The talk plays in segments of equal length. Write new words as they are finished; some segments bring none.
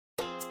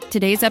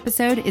Today's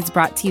episode is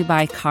brought to you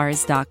by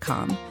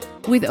Cars.com.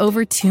 With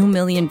over 2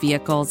 million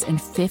vehicles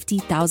and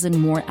 50,000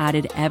 more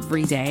added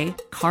every day,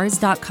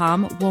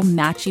 Cars.com will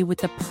match you with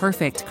the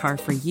perfect car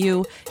for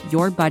you,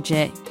 your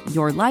budget,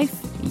 your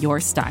life, your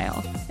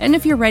style. And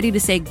if you're ready to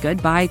say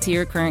goodbye to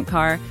your current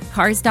car,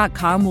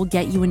 Cars.com will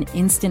get you an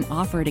instant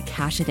offer to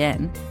cash it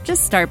in.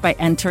 Just start by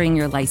entering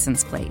your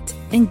license plate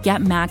and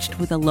get matched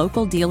with a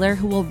local dealer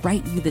who will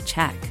write you the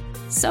check.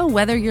 So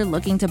whether you're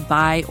looking to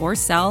buy or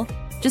sell,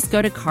 just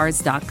go to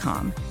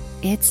Cars.com.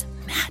 It's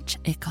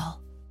magical.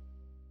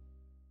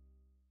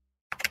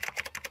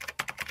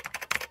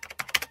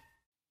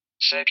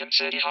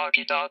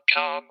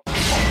 SecondCityHockey.com.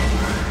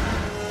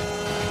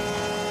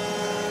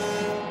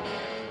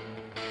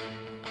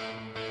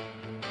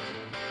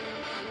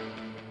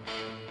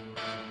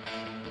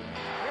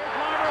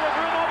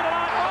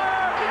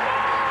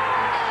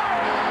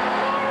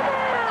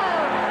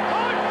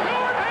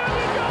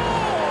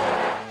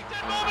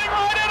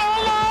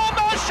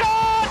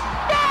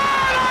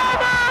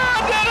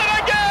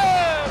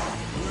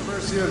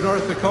 University of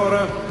North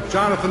Dakota,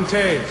 Jonathan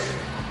Taves.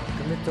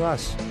 Commit to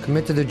us.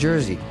 Commit to the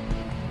jersey.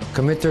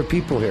 Commit their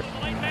people here.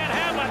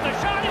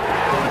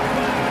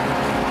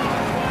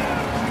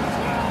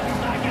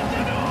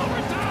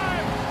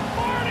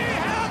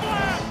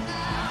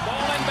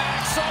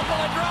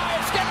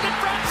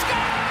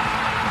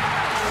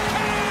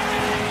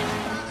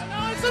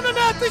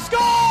 They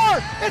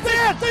score! It's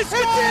it! They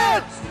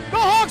score! The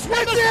Hawks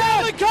win the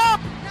Stanley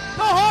Cup!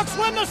 The Hawks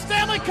win the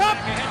Stanley Cup!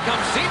 And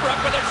comes Seabrook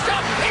with a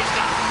shot. He's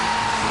got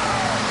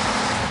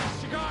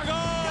Chicago!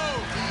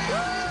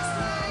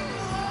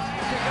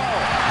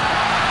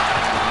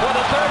 For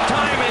the third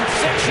time in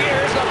 6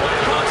 years, the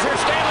Blackhawks are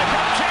Stanley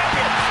Cup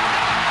champions.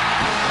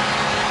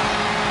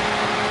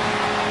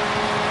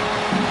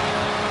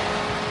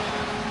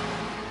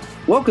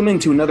 Welcome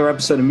into another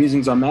episode of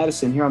Musings on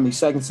Madison here on the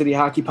Second City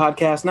Hockey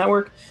Podcast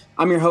Network.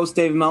 I'm your host,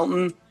 Dave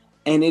Melton,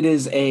 and it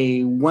is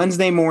a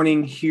Wednesday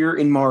morning here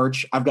in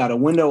March. I've got a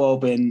window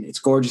open. It's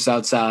gorgeous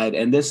outside,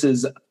 and this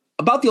is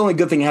about the only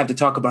good thing I have to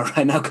talk about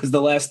right now because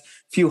the last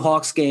few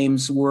Hawks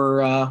games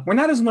were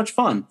not as much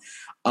fun.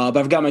 But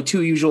I've got my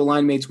two usual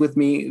line mates with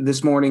me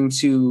this morning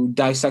to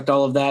dissect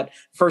all of that.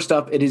 First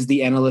up, it is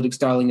the analytics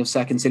darling of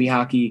Second City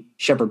Hockey,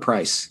 Shepard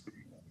Price.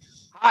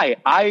 Hi,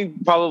 I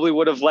probably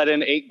would have let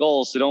in 8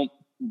 goals, so don't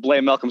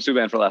blame Malcolm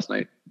Subban for last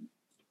night.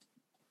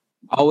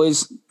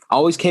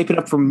 Always cape it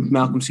up from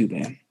Malcolm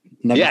Subban.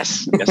 Never.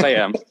 Yes, I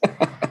am.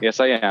 Yes,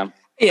 I am.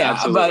 Yeah,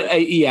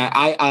 absolutely.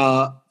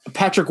 but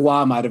Patrick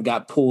Waugh might have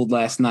got pulled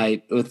last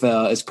night with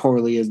as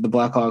poorly as the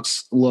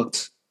Blackhawks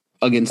looked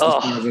against the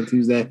Stars on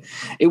Tuesday.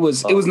 It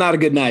was not a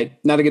good night.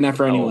 Not a good night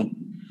for anyone.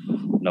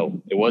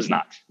 No, it was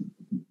not.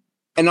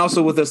 And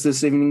also with us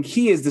this evening,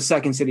 he is the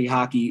Second City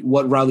Hockey.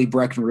 What Riley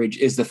Breckenridge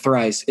is the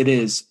thrice. It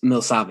is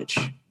Mil Savage.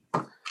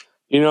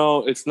 You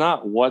know, it's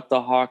not what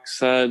the Hawks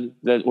said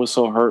that was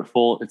so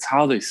hurtful. It's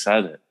how they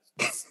said it.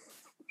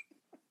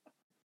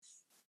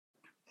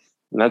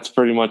 And that's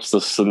pretty much the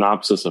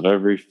synopsis of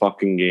every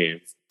fucking game.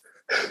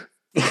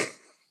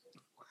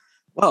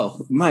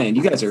 Well, man,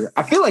 you guys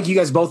I feel like you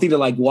guys both need to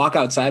walk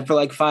outside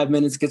for 5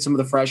 minutes, get some of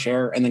the fresh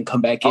air, and then come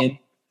back in.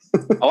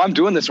 I'm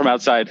doing this from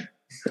outside.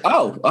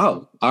 Oh,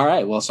 all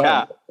right. Well, sorry.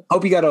 Yeah.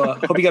 Hope you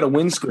got a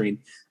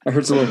windscreen. I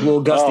heard it's a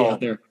little gusty out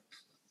there.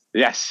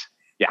 Yes.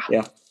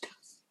 Yeah.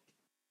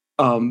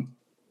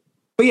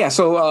 But yeah,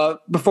 so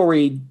before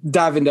we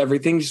dive into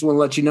everything, just want to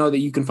let you know that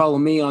you can follow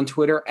me on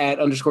Twitter at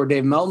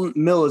 _Dave Melton.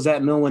 Mil is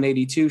at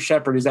Mil182.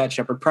 Shepard is at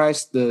Shepard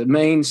Price. The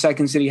main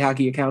Second City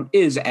Hockey account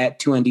is at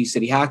 2ND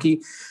City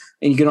Hockey.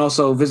 And you can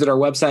also visit our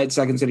website,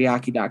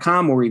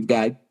 secondcityhockey.com, where we've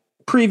got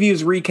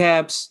previews,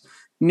 recaps,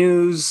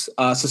 news,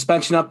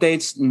 suspension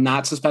updates,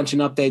 not suspension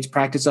updates,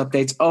 practice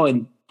updates. Oh,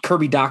 and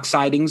Kirby Doc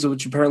sightings,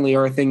 which apparently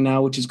are a thing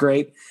now, which is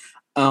great.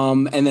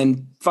 And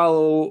then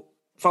follow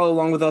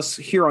along with us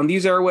here on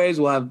these airways.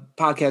 We'll have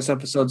podcast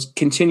episodes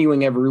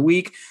continuing every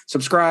week.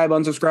 Subscribe,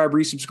 unsubscribe,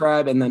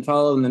 resubscribe, and then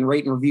follow, and then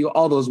rate and review,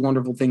 all those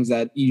wonderful things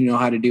that you know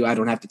how to do. I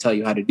don't have to tell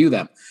you how to do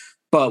them.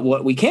 But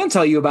what we can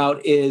tell you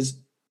about is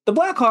the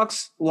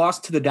Blackhawks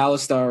lost to the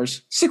Dallas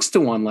Stars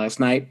 6-1 last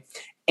night.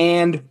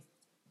 And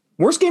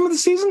worst game of the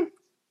season,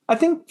 I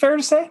think, fair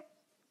to say?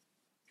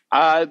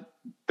 I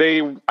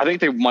think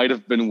they might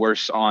have been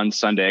worse on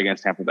Sunday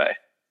against Tampa Bay.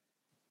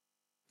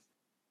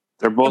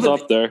 They're both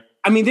up there.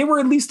 I mean, they were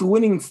at least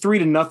winning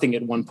 3-0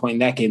 at one point in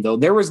that game, though.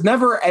 There was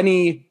never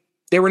they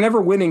were never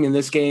winning in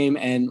this game,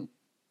 and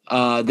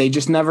they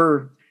just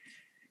never.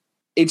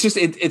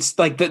 It's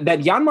like that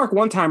Janmark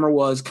one-timer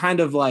was kind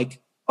of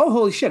like, oh,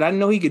 holy shit, I didn't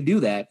know he could do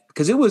that,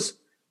 because it was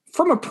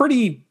from a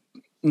pretty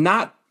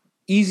not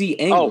easy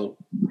angle.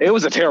 Oh, it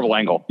was a terrible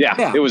angle.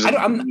 Yeah. It was.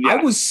 I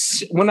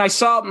was, when I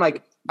saw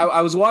it,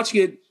 I was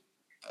watching it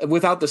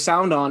without the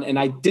sound on, and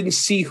I didn't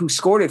see who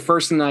scored it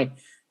first, and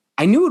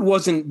I knew it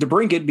wasn't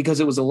DeBrincat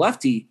because it was a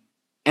lefty.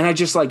 And I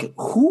just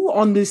who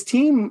on this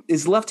team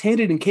is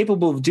left-handed and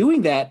capable of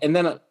doing that? And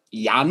then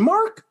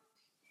Janmark?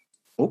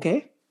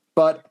 Okay.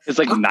 But it's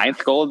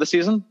 9th goal of the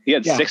season. He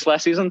had 6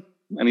 last season,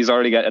 and he's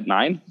already got at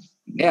 9.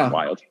 Yeah.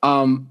 Wild.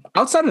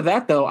 Outside of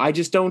that, though, I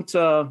just don't.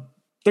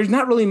 There's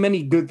not really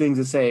many good things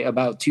to say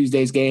about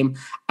Tuesday's game.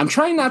 I'm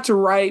trying not to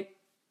write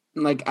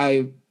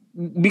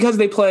because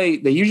they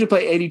usually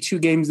play 82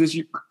 games this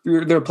year.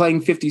 They're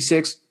playing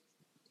 56.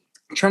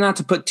 Try not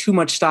to put too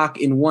much stock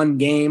in one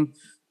game.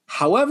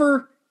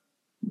 However,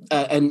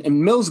 and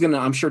Mil's gonna,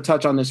 I'm sure,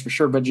 touch on this for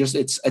sure, but just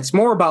it's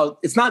more about,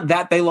 it's not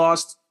that they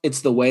lost,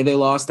 it's the way they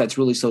lost that's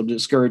really so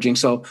discouraging.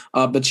 So,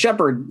 but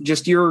Shepard,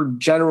 just your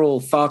general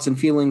thoughts and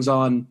feelings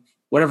on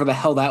whatever the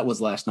hell that was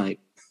last night.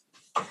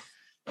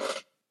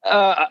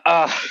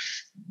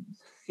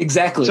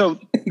 Exactly. So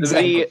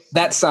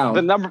that sound.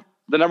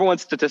 The number one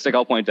statistic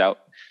I'll point out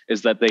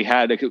is that they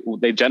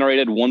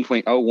generated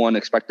 1.01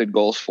 expected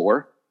goals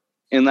for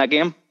in that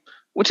game,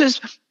 which is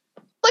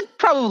like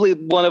probably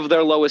one of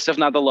their lowest, if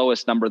not the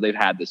lowest number they've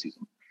had this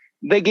season.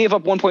 They gave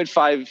up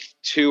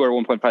 1.52 or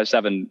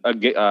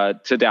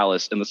 1.57 to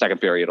Dallas in the second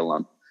period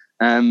alone.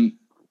 And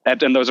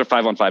those are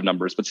 5-on-5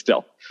 numbers, but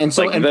still. And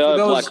so, and for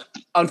those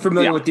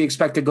unfamiliar with the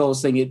expected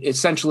goals thing, it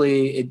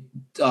essentially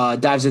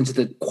dives into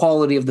the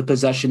quality of the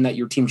possession that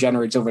your team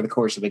generates over the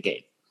course of a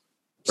game.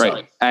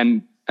 Right.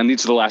 And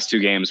these are the last two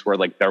games where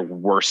like their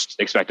worst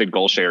expected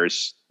goal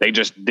shares. They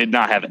just did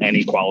not have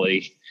any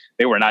quality.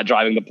 They were not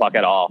driving the puck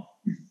at all.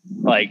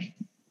 Like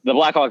the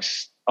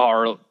Blackhawks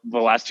the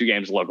last two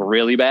games look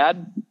really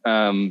bad.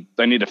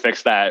 They need to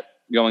fix that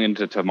going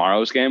into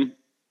tomorrow's game.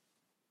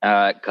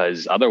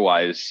 Cause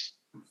otherwise,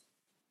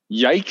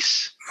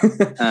 yikes.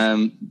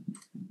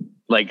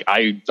 Like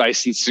I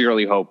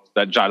sincerely hope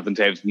that Jonathan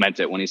Toews meant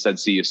it when he said,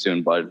 "See you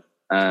soon, bud."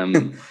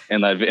 In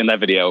that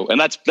video, and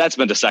that's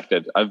been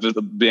dissected. I've just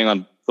being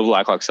on the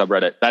Blackhawks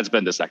subreddit. That's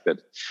been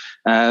dissected.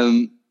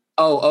 The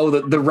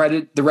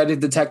Reddit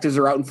detectives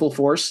are out in full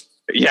force.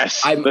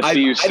 Yes, I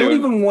don't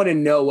even want to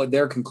know what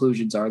their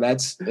conclusions are.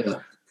 That's.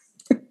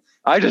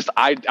 I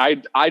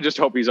just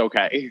hope he's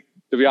okay.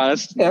 To be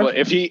honest, yeah.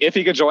 If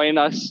he could join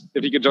us,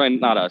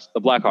 not us,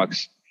 the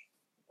Blackhawks.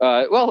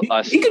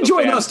 Us. He could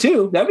join us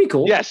too. That'd be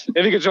cool. Yes,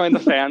 if he could join the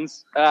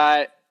fans.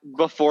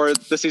 Before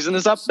the season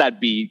is up, that'd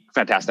be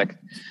fantastic.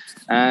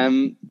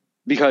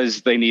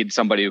 Because they need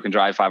somebody who can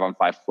drive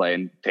 5-on-5 play,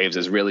 and Toews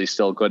is really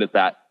still good at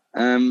that.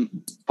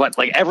 But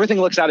like everything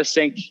looks out of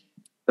sync.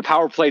 The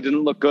power play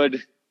didn't look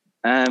good.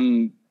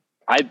 Dominique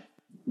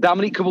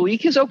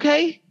Kubalik is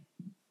okay.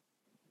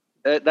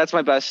 That's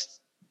my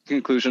best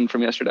conclusion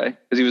from yesterday,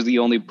 because he was the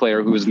only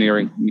player who was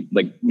near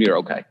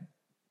okay.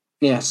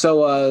 Yeah.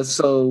 So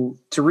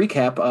to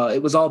recap,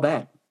 it was all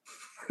bad.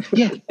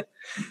 Yeah.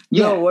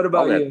 No, what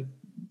about you?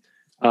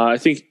 I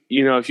think,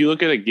 if you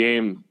look at a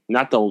game,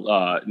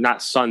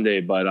 not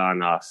Sunday, but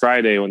on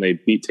Friday when they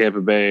beat Tampa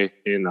Bay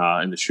in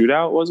the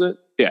shootout, was it?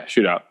 Yeah,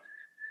 shootout.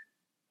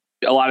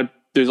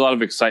 There's a lot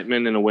of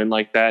excitement in a win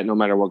like that, no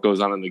matter what goes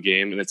on in the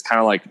game. And it's kind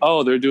of like,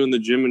 oh, they're doing the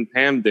Jim and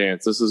Pam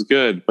dance. This is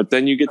good. But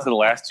then you get to the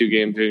last two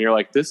games and you're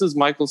like, this is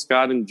Michael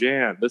Scott and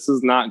Jan. This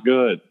is not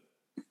good.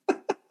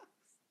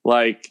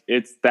 Like,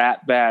 it's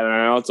that bad. And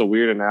I know it's a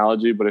weird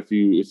analogy, but if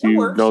you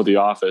know The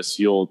Office,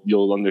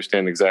 you'll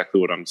understand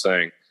exactly what I'm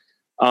saying.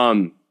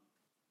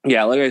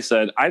 Yeah, like I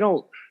said,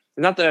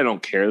 not that I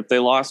don't care that they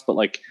lost, but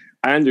like,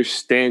 I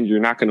understand you're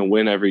not going to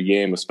win every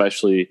game,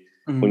 especially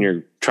when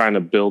you're trying to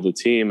build a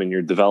team and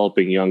you're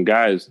developing young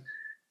guys.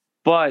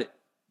 But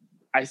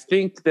I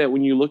think that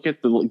when you look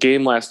at the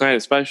game last night,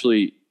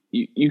 especially,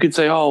 you could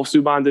say, oh,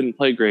 Subban didn't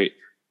play great.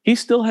 He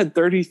still had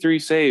 33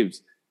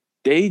 saves.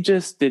 They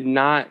just did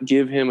not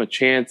give him a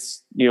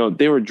chance.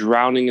 They were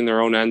drowning in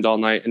their own end all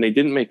night, and they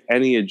didn't make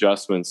any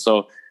adjustments.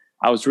 So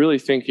I was really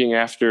thinking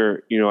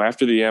after the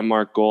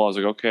Janmark goal, I was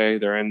like, okay,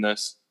 they're in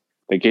this.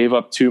 They gave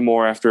up two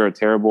more after a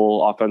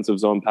terrible offensive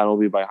zone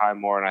penalty by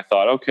Highmore, and I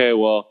thought, okay,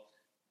 well,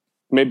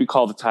 maybe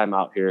call the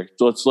timeout here.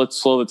 So let's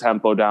slow the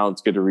tempo down.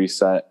 Let's get a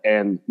reset.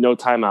 And no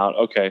timeout.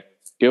 Okay,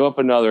 give up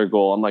another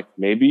goal. I'm like,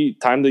 maybe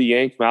time to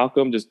yank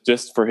Malcolm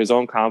just for his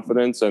own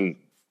confidence and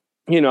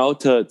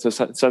to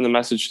send a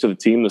message to the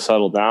team to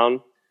settle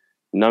down.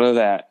 None of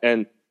that.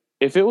 And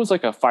if it was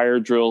like a fire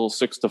drill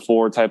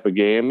 6-4 type of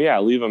game, yeah,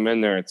 leave him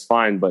in there. It's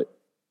fine. But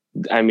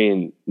I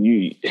mean,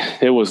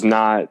 there was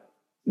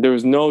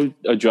no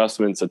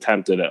adjustments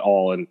attempted at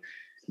all. And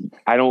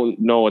I don't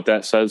know what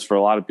that says for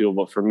a lot of people,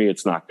 but for me,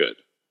 it's not good.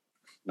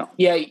 No.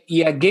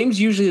 Yeah. Games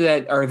usually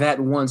that are that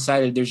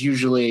one-sided, there's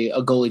usually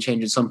a goalie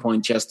change at some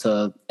point, just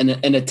to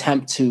an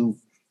attempt to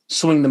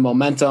swing the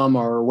momentum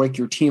or wake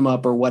your team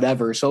up or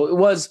whatever. So it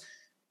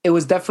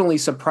was definitely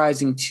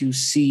surprising to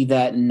see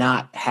that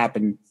not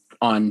happen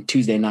on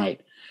Tuesday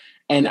night.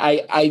 And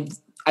I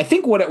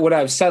think what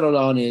I've settled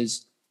on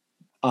is,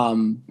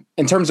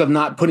 in terms of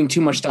not putting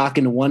too much stock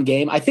into one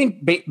game, I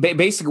think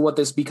basically what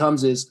this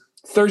becomes is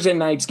Thursday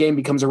night's game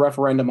becomes a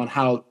referendum on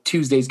how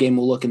Tuesday's game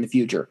will look in the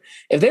future.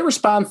 If they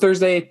respond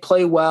Thursday,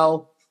 play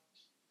well,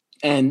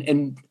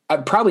 and I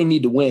probably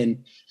need to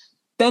win,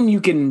 then you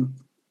can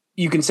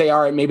say,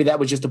 all right, maybe that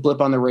was just a blip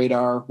on the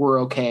radar.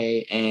 We're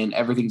okay, and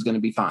everything's going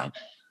to be fine.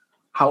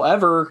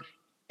 However,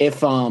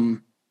 if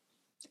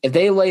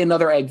they lay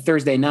another egg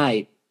Thursday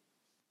night,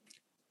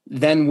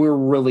 then we're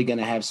really going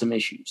to have some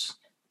issues.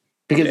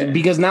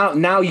 because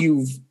now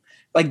you've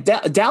like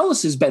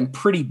Dallas has been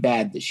pretty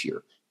bad this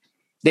year.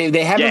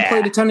 They haven't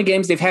played a ton of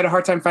games. They've had a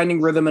hard time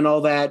finding rhythm and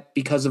all that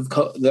because of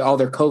all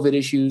their COVID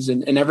issues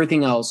and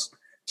everything else.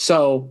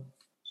 So,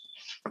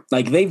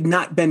 like, they've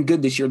not been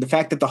good this year. The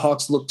fact that the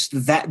Hawks looked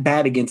that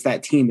bad against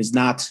that team is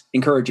not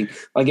encouraging.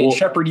 Like,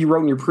 Shepard, you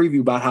wrote in your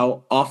preview about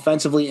how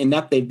offensively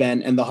inept they've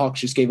been, and the Hawks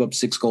just gave up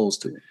 6 goals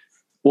to it.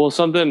 Well,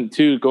 something,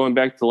 too, going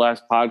back to the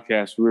last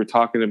podcast, we were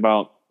talking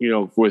about,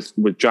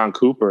 with John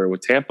Cooper,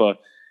 with Tampa,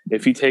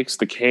 if he takes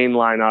the Kane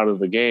line out of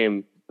the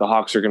game, the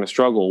Hawks are going to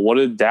struggle. What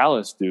did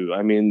Dallas do?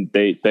 I mean,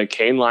 that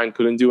Kane line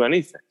couldn't do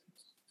anything.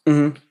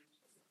 Mm-hmm.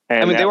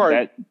 And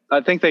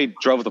I think they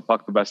drove the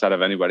puck the best out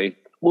of anybody.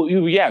 Well,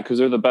 because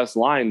they're the best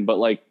line. But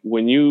like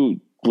when you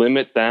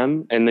limit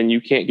them and then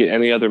you can't get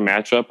any other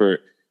matchup,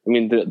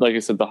 like I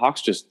said, the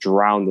Hawks just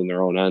drowned in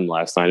their own end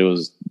last night. It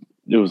was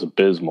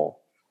abysmal.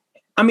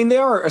 I mean, they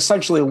are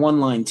essentially a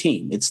one-line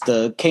team. It's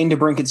the Kane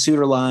DeBrincat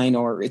Suter line,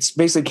 or it's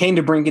basically Kane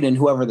DeBrincat and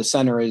whoever the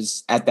center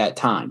is at that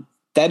time.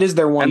 That is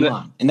their one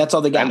line, and that's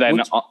all they got. And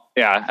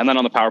then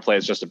on the power play,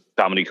 it's just a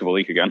Dominique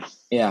Kubalik again.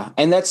 Yeah,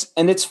 and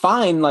it's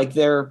fine. Like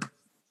they're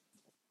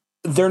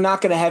not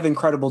going to have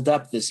incredible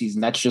depth this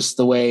season. That's just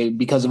the way,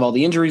 because of all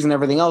the injuries and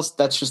everything else.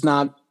 That's just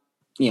not,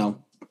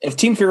 if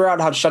teams figure out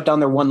how to shut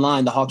down their one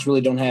line, the Hawks really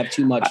don't have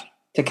too much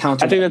to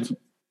counter. I think that's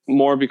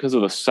more because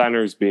of the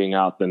centers being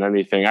out than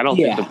anything. I don't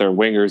think that their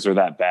wingers are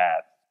that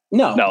bad.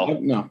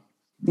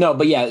 No,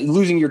 but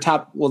losing your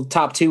top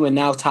 2 and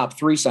now top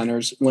 3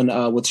 centers when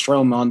with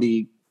Strome on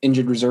the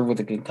injured reserve with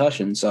a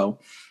concussion. So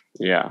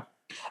yeah,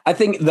 I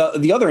think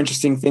the other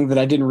interesting thing that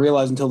I didn't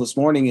realize until this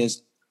morning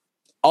is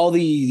all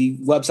the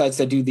websites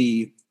that do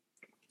the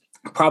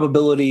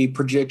probability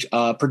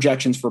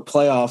projections for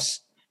playoffs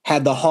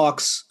had the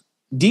Hawks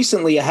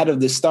decently ahead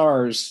of the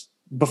Stars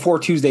before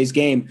Tuesday's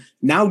game.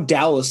 Now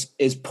Dallas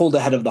is pulled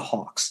ahead of the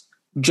Hawks.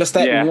 Just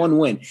that one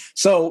win.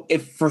 So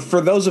if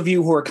for those of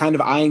you who are kind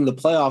of eyeing the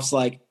playoffs,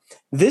 like,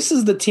 this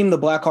is the team the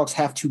Blackhawks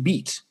have to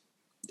beat.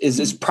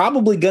 Is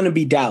probably going to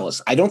be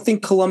Dallas. I don't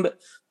think Columbus,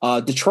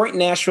 Detroit and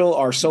Nashville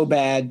are so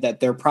bad that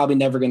they're probably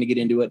never going to get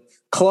into it.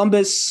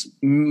 Columbus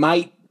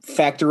might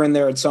factor in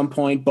there at some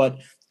point, but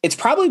it's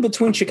probably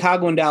between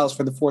Chicago and Dallas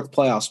for the 4th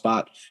playoff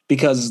spot,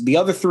 because the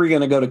other 3 are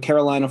going to go to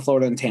Carolina,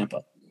 Florida, and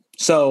Tampa.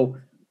 So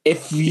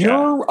if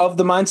you're of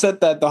the mindset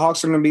that the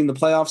Hawks are going to be in the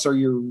playoffs, or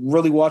you're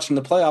really watching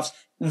the playoffs,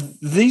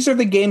 these are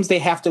the games they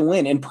have to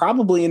win, and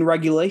probably in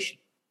regulation,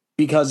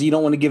 because you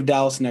don't want to give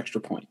Dallas an extra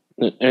point.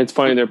 And it's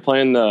funny, they're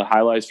playing the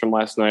highlights from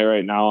last night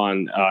right now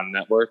on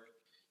Network.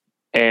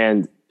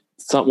 And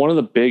one of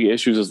the big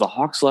issues is the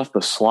Hawks left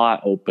the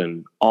slot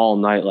open all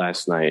night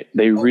last night.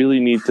 They really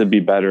need to be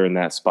better in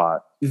that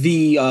spot.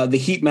 The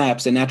heat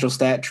maps and natural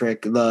stat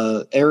trick,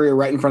 the area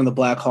right in front of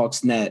the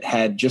Blackhawks net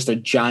had just a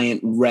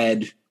giant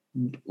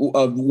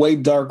way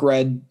dark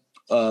red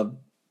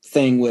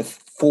thing with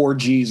 4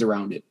 Gs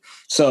around it.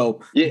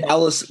 So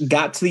Dallas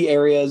got to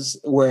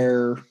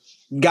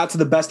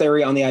the best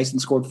area on the ice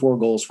and scored 4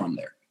 goals from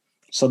there.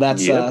 So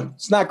that's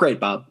it's not great,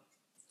 Bob.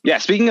 Yeah,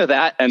 speaking of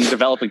that and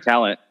developing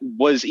talent,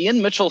 was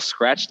Ian Mitchell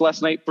scratched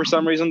last night for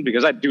some reason?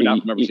 Because I do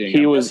not remember seeing him.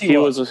 He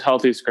was a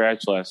healthy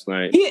scratch last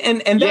night. You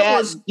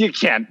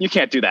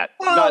can't do that.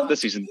 Not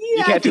this season.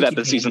 You can't do that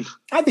this season.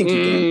 I think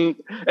you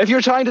can. If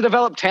you're trying to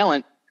develop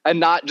talent and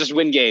not just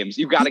win games,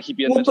 you've got to keep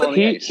Ian Mitchell on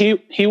the ice.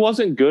 He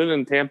wasn't good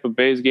in Tampa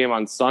Bay's game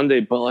on Sunday,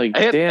 but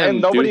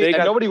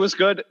nobody was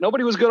good.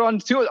 Nobody was good on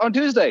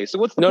Tuesday. So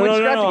what's the point of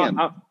scratching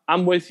him?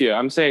 I'm with you.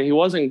 I'm saying he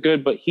wasn't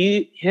good, but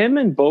him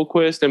and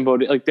Boquist and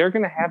Bodie, like, they're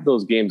going to have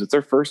those games. It's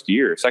their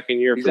second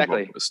year.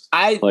 Exactly. For Boquist.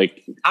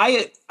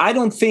 I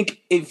don't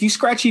think if you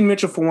scratch Ian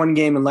Mitchell for one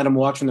game and let him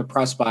watch in the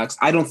press box,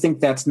 I don't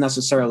think that's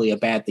necessarily a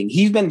bad thing.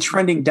 He's been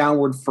trending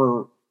downward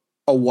for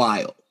a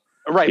while.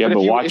 Right. Yeah,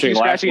 but watching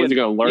last, what's he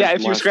going to learn? Yeah,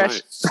 if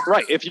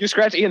you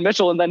scratch Ian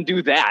Mitchell and then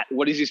do that,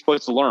 what is he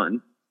supposed to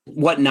learn?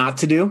 What not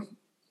to do?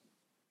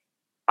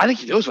 I think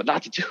he knows what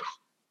not to do.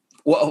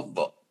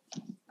 Well,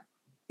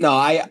 no,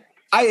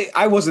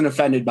 I wasn't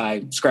offended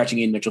by scratching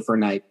Ian Mitchell for a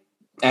night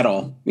at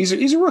all. He's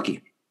a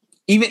rookie.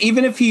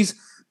 Even if he's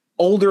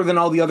older than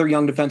all the other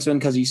young defensemen,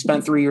 because he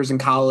spent 3 years in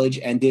college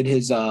and did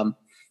his and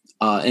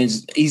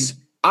he's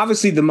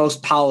obviously the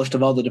most polished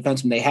of all the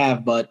defensemen they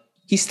have, but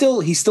he's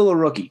still a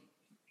rookie.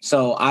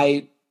 So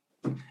and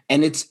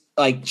it's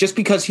like, just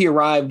because he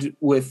arrived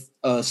with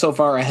so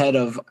far ahead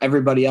of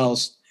everybody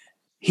else,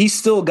 he's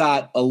still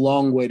got a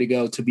long way to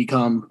go to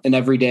become an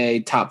everyday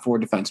top 4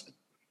 defenseman.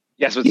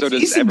 Yes, but so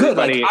does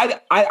everybody. Good.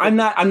 Like, I'm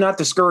not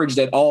discouraged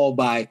at all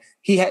by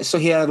he had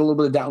a little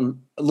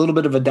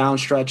bit of a down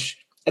stretch.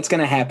 It's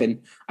going to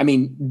happen. I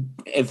mean,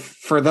 if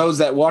for those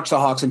that watched the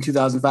Hawks in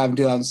 2005 and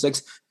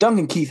 2006,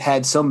 Duncan Keith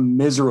had some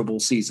miserable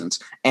seasons,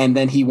 and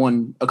then he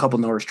won a couple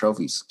Norris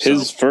trophies.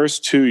 His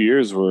first 2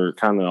 years were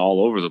kind of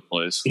all over the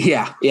place.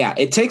 Yeah.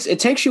 It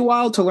takes you a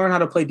while to learn how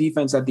to play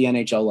defense at the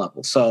NHL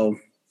level. So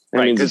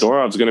That means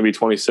Zadorov's going to be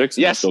 26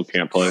 and still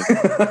can't play.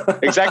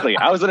 Exactly.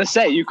 I was going to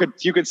say you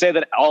could say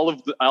that all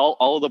of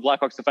the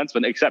Blackhawks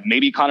defensemen, except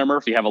maybe Connor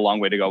Murphy, have a long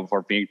way to go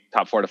before being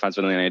top 4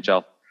 defenseman in the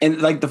NHL.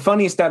 And like the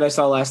funniest stat I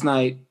saw last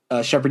night,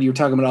 Shepard, you were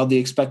talking about all the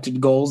expected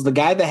goals. The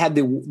guy that had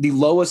the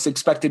lowest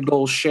expected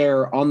goal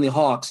share on the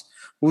Hawks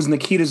was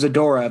Nikita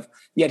Zadorov,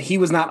 yet he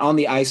was not on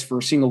the ice for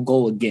a single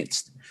goal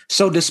against.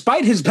 So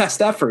despite his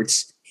best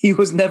efforts, he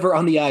was never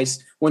on the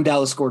ice when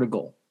Dallas scored a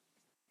goal.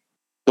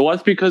 So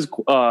that's because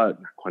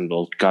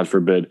Quenneville, God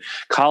forbid,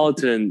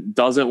 Colleton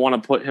doesn't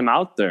want to put him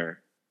out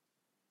there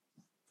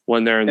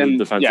when they're in the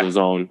defensive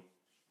zone.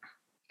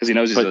 Because he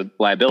knows he's a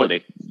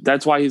liability.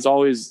 That's why he's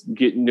always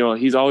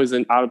he's always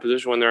out of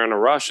position when they're in a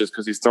rush, is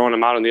because he's throwing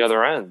him out on the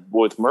other end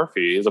with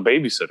Murphy as a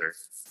babysitter.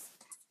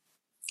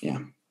 Yeah.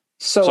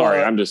 So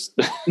sorry, I'm just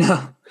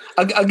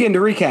again to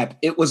recap.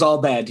 It was all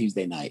bad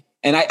Tuesday night,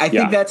 and I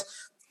think that's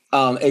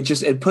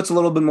it puts a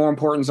little bit more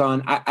importance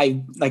on.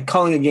 I like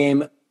calling a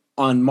game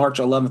on March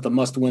 11th a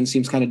must win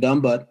seems kind of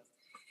dumb, but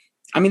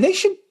I mean they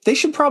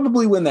should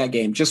probably win that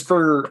game just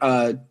for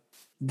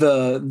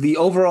the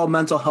overall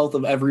mental health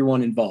of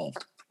everyone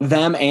involved,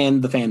 them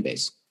and the fan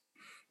base.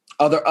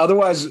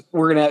 Otherwise,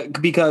 we're gonna,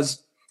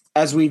 because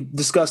as we've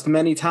discussed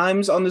many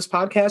times on this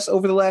podcast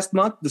over the last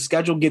month, the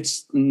schedule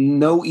gets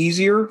no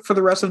easier for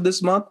the rest of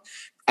this month.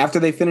 After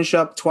they finish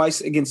up twice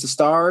against the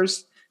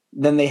Stars,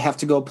 then they have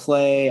to go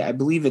play, I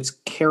believe it's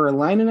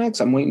Carolina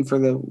next. I'm waiting for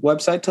the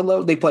website to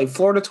load. They play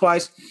Florida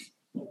twice,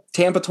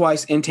 Tampa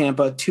twice in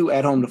Tampa, 2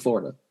 at home to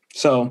Florida.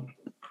 So,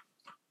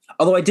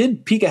 although I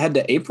did peek ahead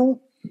to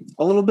April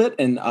a little bit,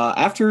 and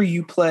after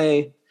you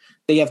play,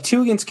 they have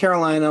 2 against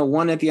Carolina,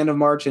 1 at the end of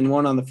March and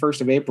 1 on the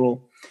 1st of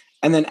April.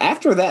 And then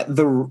after that,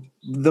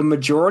 the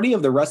majority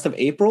of the rest of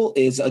April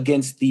is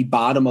against the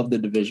bottom of the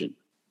division.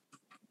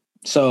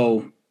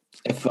 So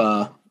if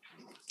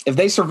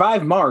they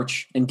survive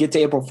March and get to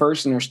April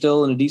 1st and are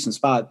still in a decent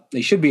spot,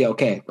 they should be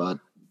okay. But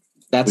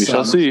we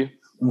shall see.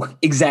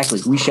 Exactly,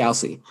 we shall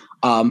see.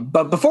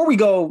 But before we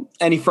go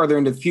any further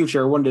into the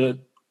future, I wanted to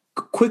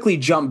quickly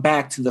jump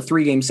back to the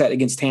 3-game set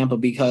against Tampa,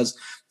 because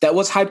that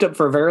was hyped up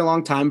for a very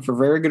long time for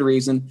very good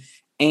reason.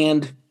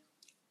 And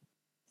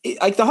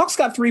like the Hawks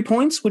got 3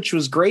 points, which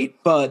was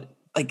great, but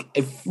like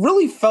it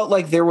really felt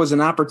like there was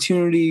an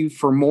opportunity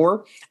for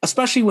more,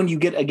 especially when you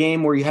get a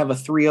game where you have a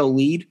 3-0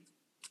 lead.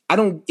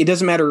 It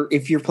doesn't matter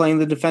if you're playing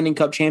the defending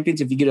Cup champions.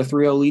 If you get a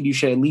 3-0 lead, you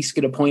should at least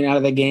get a point out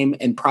of that game,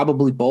 and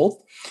probably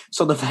both.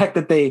 So the fact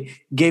that they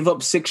gave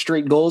up 6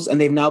 straight goals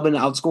and they've now been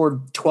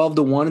outscored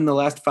 12-1 in the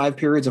last 5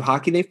 periods of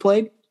hockey they've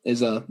played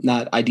is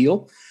not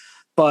ideal.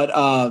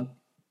 But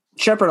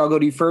Shepard, I'll go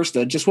to you first.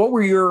 Just what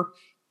were your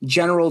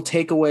general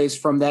takeaways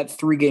from that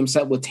 3-game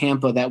set with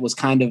Tampa that was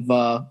kind of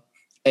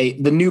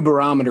the new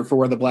barometer for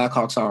where the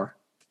Blackhawks are?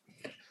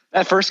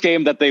 That first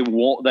game that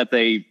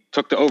they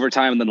took to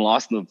overtime and then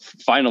lost in the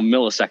final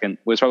millisecond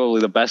was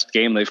probably the best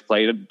game they've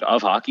played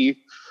of hockey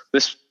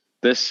this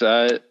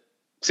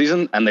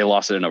season, and they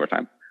lost it in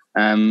overtime.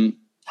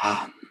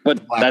 But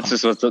that's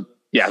just what's going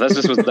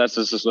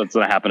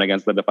to happen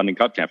against the defending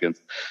Cup champions.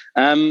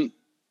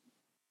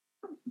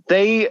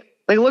 They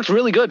looked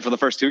really good for the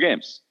first 2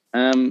 games,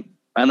 and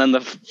then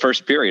the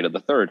first period of the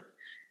third.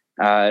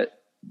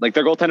 Like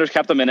their goaltenders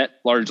kept them in it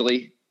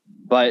largely,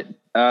 but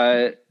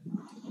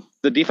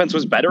the defense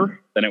was better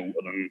than it was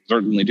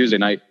certainly Tuesday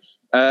night.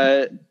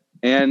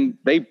 And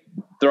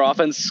their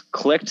offense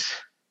clicked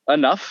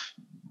enough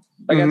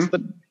against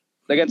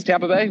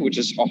Tampa Bay, which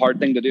is a hard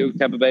thing to do.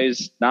 Tampa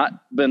Bay's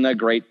not been a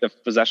great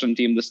possession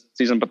team this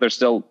season, but they're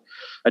still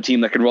a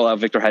team that can roll out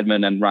Victor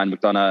Hedman and Ryan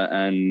McDonough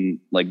and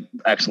like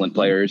excellent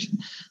players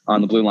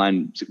on the blue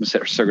line,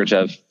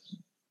 Sergachev.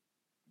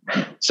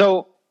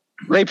 So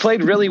they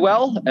played really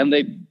well, and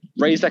they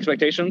raised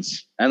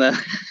expectations, and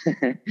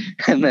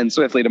then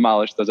swiftly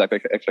demolished those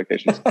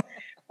expectations.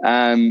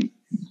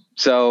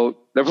 So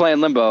they're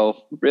playing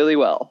limbo really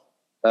well.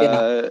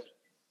 I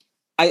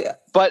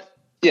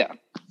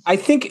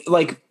think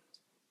like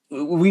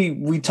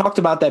we talked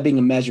about that being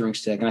a measuring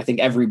stick, and I think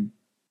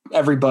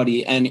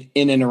everybody and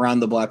in and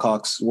around the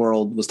Blackhawks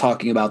world was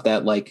talking about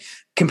that. Like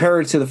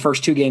compared to the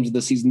first 2 games of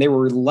the season, they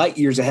were light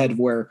years ahead of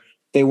where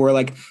they were.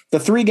 Like the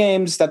 3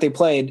 games that they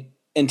played,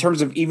 in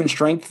terms of even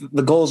strength,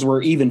 the goals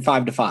were even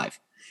 5-5.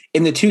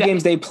 In the 2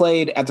 games they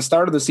played at the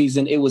start of the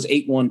season, it was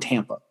 8-1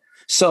 Tampa.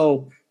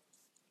 So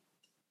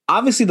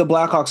obviously the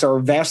Blackhawks are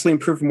vastly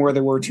improved from where they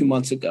were 2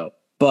 months ago.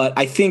 But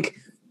I think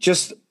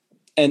just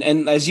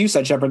and as you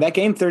said, Shepard, that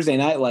game Thursday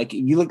night, like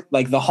you look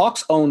like the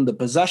Hawks owned the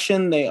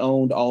possession, they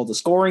owned all the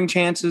scoring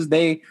chances.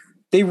 They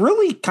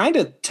really kind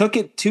of took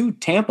it to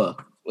Tampa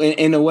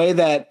in a way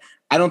that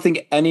I don't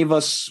think any of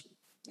us.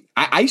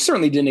 I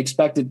certainly didn't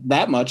expect it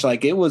that much.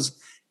 Like it was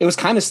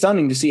kind of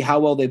stunning to see how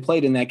well they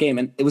played in that game.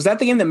 And was that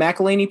the game that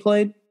McElhaney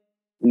played?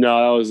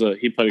 No, that was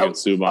he played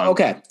against Subban.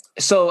 Okay.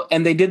 So,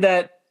 and they did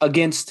that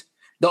against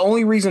the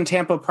only reason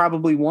Tampa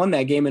probably won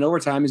that game in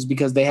overtime is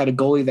because they had a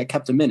goalie that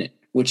kept them in it,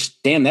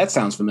 which damn, that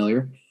sounds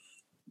familiar.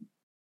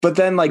 But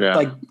then like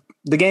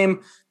the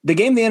game they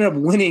ended up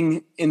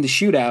winning in the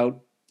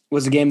shootout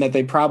was a game that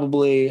they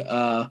probably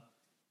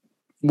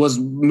was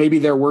maybe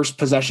their worst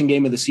possession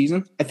game of the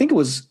season. I think it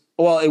was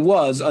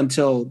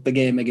until the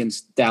game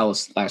against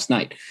Dallas last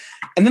night.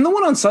 And then the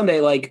one on Sunday,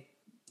 like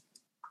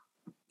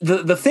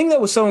the thing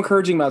that was so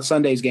encouraging about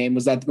Sunday's game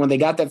was that when they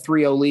got that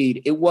 3-0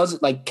 lead, it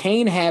wasn't like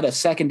Kane had a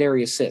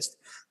secondary assist.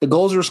 The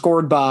goals were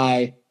scored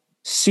by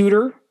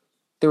Suter.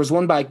 There was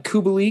one by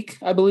Kubalik,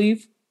 I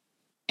believe.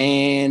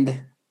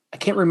 And I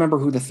can't remember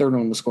who the third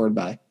one was scored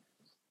by.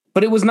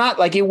 But it was not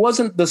like it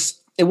wasn't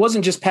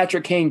just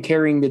Patrick Kane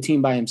carrying the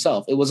team by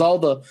himself. It was all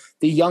the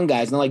young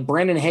guys. And like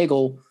Brandon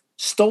Hagel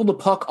stole the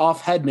puck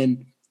off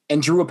Hedman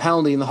and drew a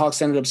penalty, and the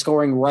Hawks ended up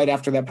scoring right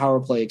after that power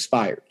play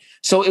expired.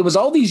 So it was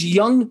all these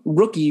young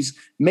rookies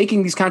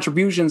making these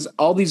contributions,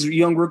 all these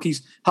young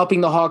rookies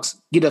helping the Hawks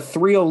get a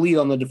 3-0 lead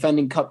on the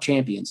defending Cup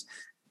champions.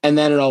 And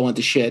then it all went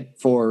to shit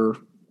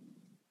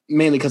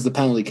mainly because the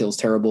penalty kill is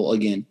terrible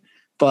again.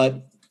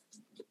 But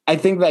I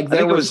think like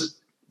it was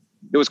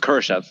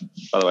Khrushchev,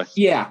 by the way.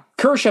 Yeah,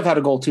 Khrushchev had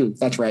a goal too.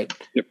 That's right.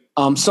 Yep.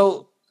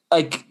 So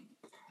like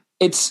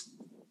it's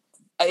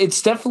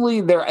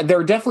definitely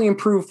they're definitely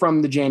improved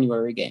from the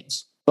January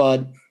games,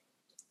 but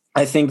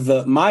I think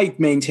my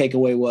main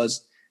takeaway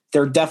was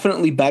they're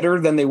definitely better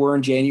than they were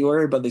in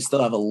January, but they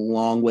still have a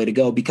long way to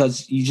go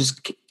because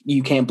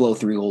you can't blow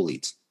 3-goal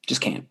leads.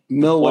 Just can't.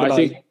 Mil, what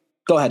about you?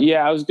 Go ahead.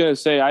 Yeah, I was going to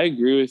say, I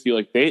agree with you.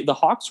 Like the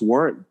Hawks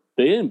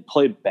they didn't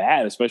play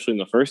bad, especially in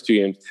the first two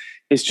games.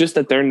 It's just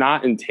that they're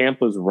not in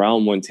Tampa's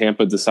realm when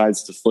Tampa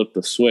decides to flip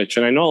the switch.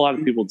 And I know a lot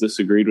of people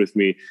disagreed with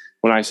me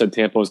when I said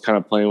Tampa was kind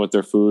of playing with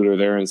their food or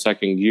they're in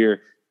second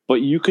gear, but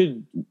you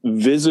could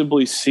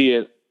visibly see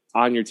it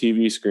on your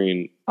TV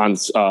screen on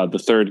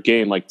the third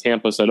game. Like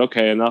Tampa said,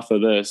 okay, enough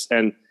of this.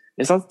 And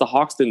it's not that the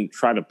Hawks didn't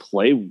try to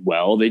play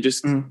well. They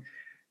just,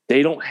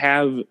 they don't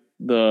have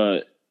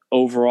the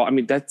overall. I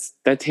mean,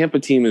 that Tampa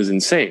team is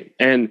insane.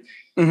 And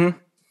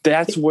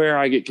that's where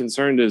I get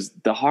concerned is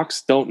the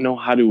Hawks don't know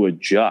how to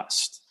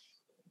adjust.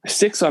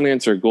 6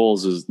 unanswered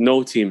goals is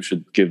no team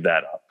should give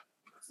that up.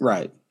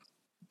 Right.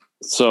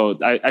 So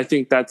I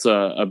think that's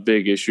a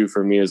big issue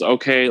for me is,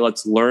 okay,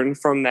 let's learn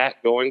from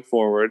that going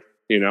forward,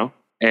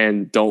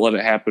 and don't let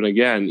it happen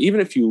again. Even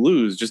if you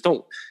lose, just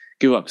don't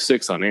give up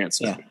 6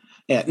 unanswered.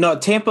 Yeah. No,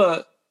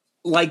 Tampa,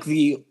 like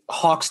the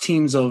Hawks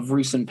teams of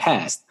recent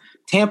past,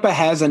 Tampa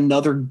has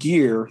another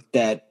gear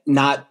that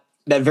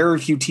very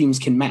few teams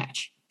can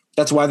match.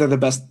 That's why they're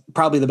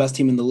probably the best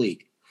team in the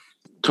league.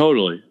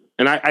 Totally.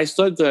 And I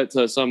said that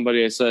to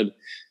somebody. I said,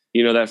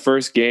 that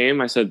first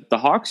game, I said the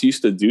Hawks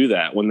used to do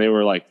that when they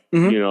were like,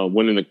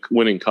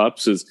 winning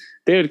cups. Is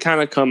they would kind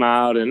of come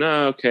out and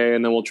okay,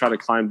 and then we'll try to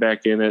climb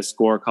back in it,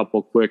 score a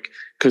couple quick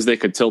because they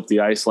could tilt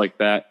the ice like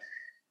that.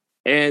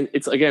 And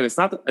it's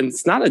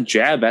not a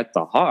jab at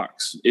the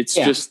Hawks. It's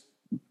just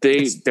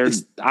they're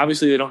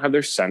obviously they don't have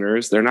their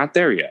centers. They're not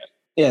there yet.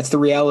 Yeah, it's the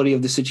reality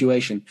of the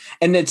situation,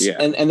 and it's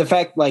and the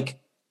fact like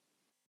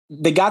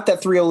they got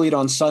that 3-0 lead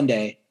on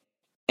Sunday,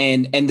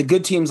 and the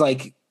good teams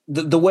like.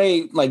 The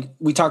way, like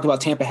we talked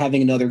about Tampa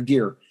having another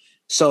gear.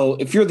 So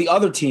if you're the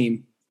other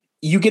team,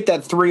 you get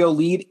that 3-0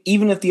 lead.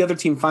 Even if the other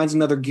team finds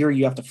another gear,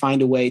 you have to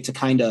find a way to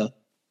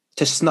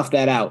to snuff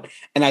that out.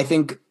 And I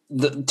think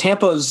the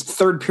Tampa's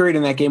third period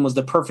in that game was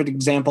the perfect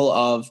example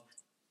of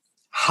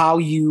how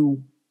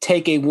you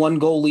take a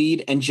 1-goal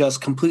lead and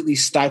just completely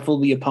stifle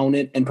the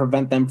opponent and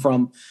prevent them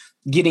from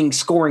getting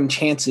scoring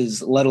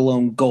chances, let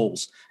alone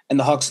goals. And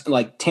the Hawks,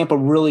 like Tampa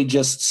really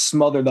just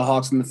smothered the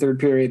Hawks in the third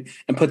period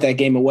and put that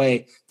game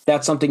away.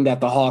 That's something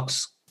that the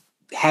Hawks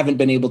haven't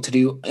been able to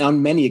do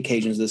on many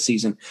occasions this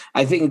season.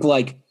 I think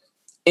like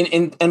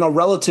in a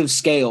relative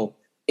scale,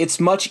 it's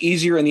much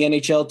easier in the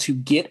NHL to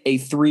get a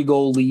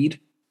 3-goal lead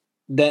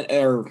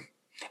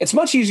it's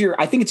much easier.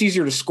 I think it's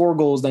easier to score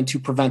goals than to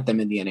prevent them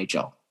in the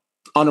NHL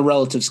on a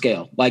relative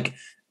scale. Like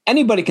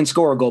anybody can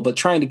score a goal, but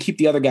trying to keep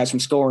the other guys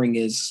from scoring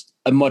is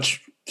a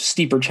much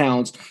steeper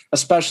challenge,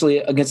 especially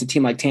against a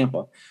team like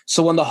Tampa.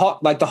 So when the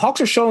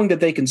Hawks are showing that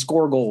they can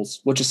score goals,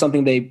 which is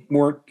something they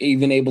weren't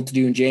even able to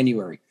do in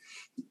January.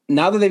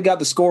 Now that they've got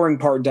the scoring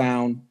part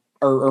down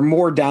or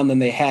more down than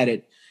they had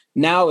it,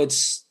 now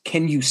it's,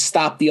 can you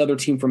stop the other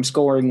team from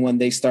scoring when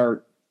they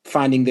start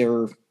finding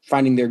their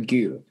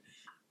gear?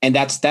 And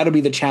that'll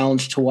be the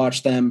challenge to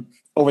watch them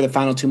over the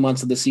final 2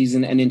 months of the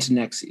season and into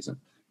next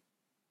season.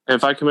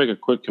 If I can make a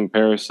quick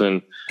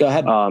comparison, go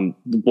ahead.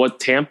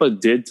 What Tampa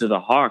did to the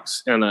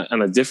Hawks on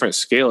a different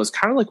scale is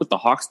kind of like what the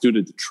Hawks do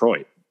to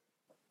Detroit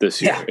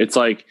this year. Yeah. It's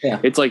like, you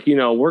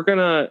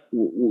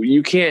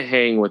can't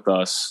hang with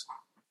us.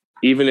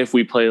 Even if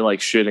we play like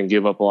shit and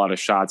give up a lot of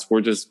shots, we're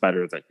just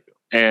better than you.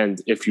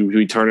 And if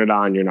we turn it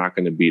on, you're not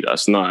going to beat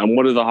us. And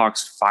what are the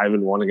Hawks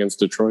 5-1 against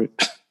Detroit?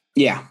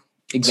 Yeah,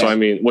 exactly. So, I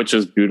mean, which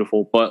is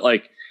beautiful, but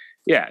like,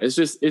 yeah, it's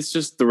just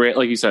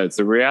like you said, it's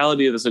the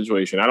reality of the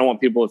situation. I don't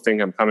want people to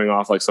think I'm coming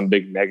off like some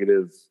big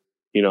negative,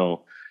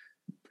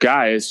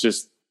 guy. It's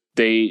just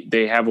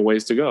they have a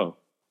ways to go.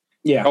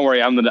 Yeah, don't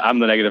worry, I'm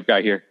the negative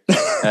guy here.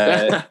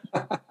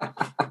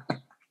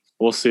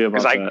 We'll see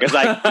about that. Because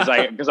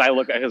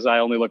I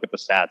only look at the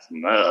stats.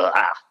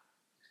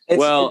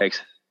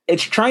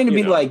 It's trying to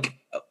be like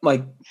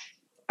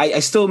I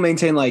still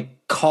maintain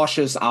like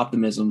cautious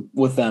optimism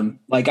with them.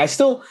 Like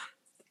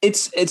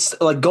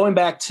it's like going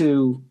back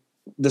to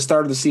the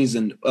start of the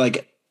season,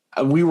 like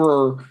I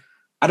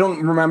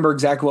don't remember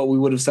exactly what we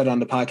would have said on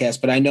the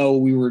podcast, but I know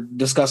we were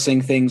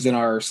discussing things in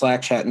our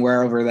Slack chat and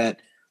wherever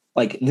that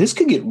like this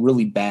could get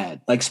really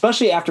bad. Like,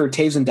 especially after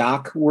Taves and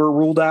Doc were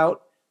ruled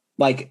out,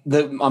 like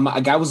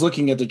a guy was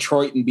looking at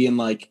Detroit and being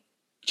like,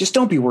 just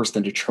don't be worse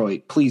than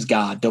Detroit. Please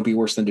God, don't be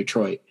worse than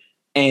Detroit.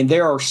 And they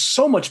are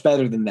so much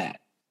better than that.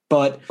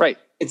 But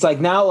it's like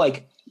now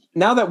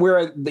that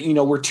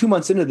we're 2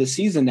 months into the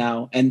season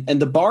now, and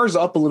the bar's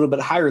up a little bit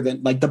higher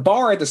than like the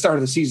bar at the start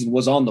of the season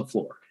was on the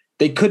floor.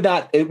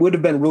 It would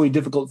have been really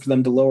difficult for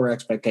them to lower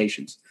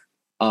expectations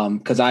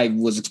because I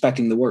was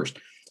expecting the worst.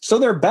 So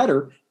they're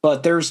better,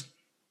 but there's,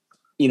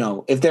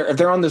 if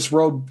they're on this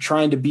road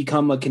trying to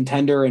become a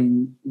contender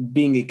and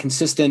being a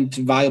consistent,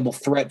 viable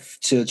threat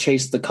to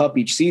chase the cup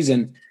each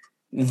season,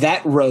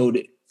 that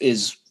road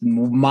is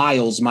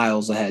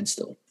miles ahead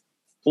still.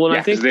 Well, and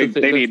I think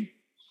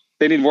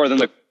they need more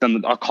than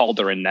a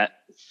Calder in net.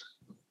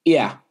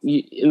 Yeah.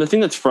 And the thing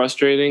that's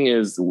frustrating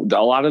is a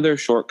lot of their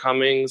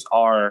shortcomings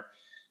are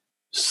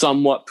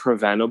somewhat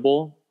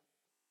preventable.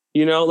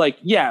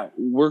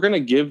 We're going to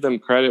give them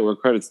credit where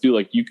credit's due.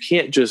 Like, you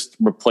can't just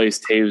replace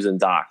Taves and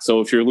Doc.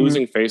 So if you're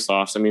losing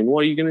faceoffs, I mean,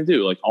 what are you going to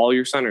do? Like, all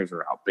your centers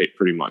are out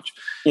pretty much.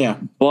 Yeah.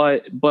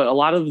 But a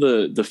lot of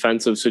the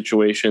defensive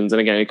situations,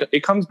 and again,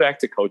 it comes back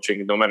to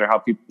coaching, no matter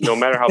how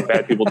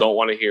bad people don't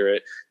want to hear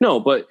it. No,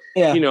 but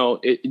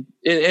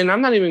and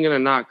I'm not even going to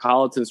knock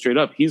Colleton straight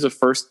up. This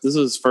is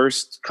his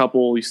first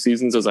couple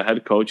seasons as a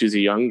head coach. He's a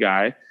young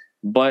guy,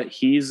 but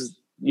he's,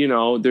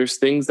 there's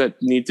things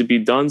that need to be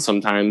done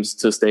sometimes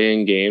to stay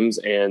in games,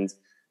 and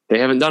they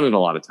haven't done it a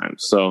lot of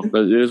times. So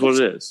it is what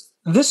it is.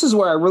 This is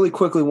where I really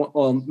quickly,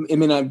 it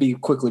may not be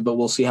quickly, but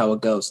we'll see how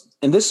it goes.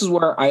 And this is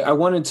where I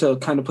wanted to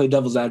kind of play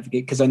devil's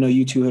advocate, because I know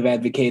you two have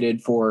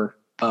advocated for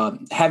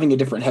having a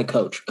different head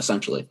coach,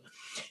 essentially.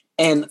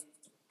 And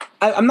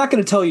I'm not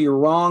going to tell you you're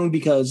wrong,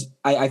 because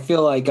I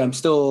feel like I'm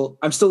still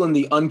in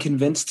the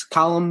unconvinced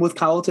column with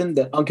Colleton,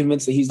 that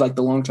unconvinced that he's like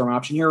the long-term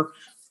option here.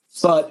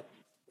 But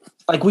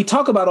like, we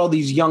talk about all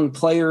these young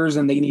players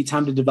and they need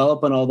time to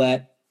develop and all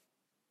that.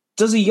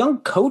 Does a young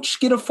coach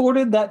get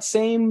afforded that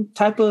same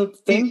type of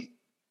thing?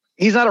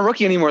 He's not a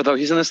rookie anymore, though.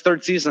 He's in his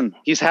third season.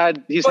 He's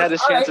had his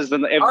chances.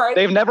 Right.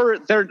 They've never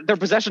their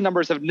possession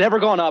numbers have never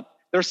gone up.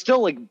 They're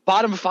still like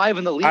bottom 5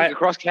 in the league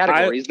across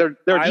categories. Their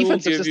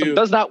defensive system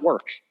does not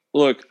work.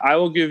 Look, I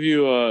will give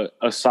you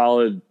a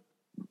solid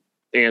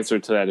answer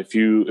to that if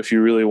you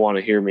really want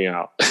to hear me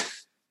out.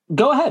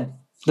 Go ahead.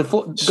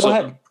 Go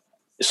ahead.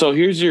 So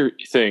here's your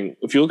thing.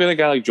 If you look at a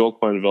guy like Joel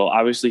Quenneville,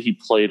 obviously he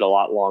played a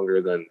lot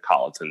longer than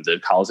Colleton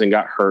did. Colleton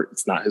got hurt.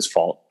 It's not his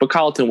fault. But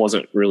Colleton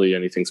wasn't really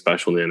anything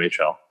special in the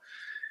NHL.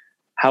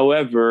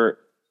 However,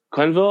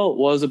 Quenneville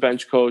was a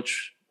bench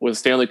coach with a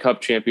Stanley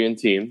Cup champion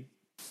team.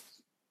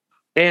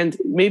 And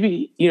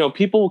maybe,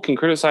 people can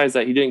criticize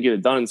that he didn't get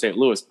it done in St.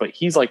 Louis, but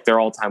he's like their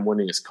all-time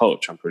winningest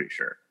coach, I'm pretty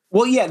sure.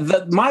 Well, yeah,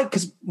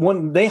 because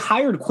when they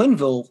hired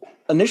Quenneville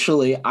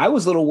initially, I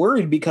was a little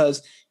worried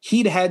because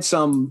he'd had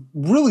some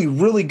really,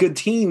 really good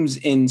teams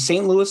in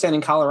St. Louis and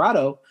in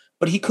Colorado,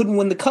 but he couldn't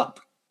win the cup.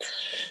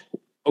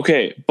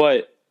 Okay,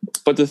 but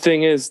the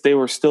thing is, they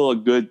were still a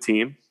good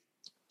team.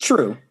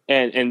 True.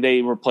 And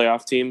they were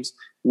playoff teams.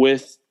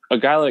 With a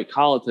guy like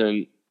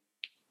Colleton,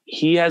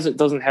 he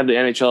doesn't have the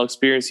NHL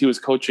experience. He was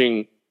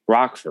coaching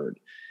Rockford.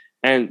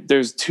 And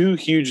there's two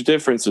huge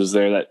differences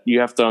there that you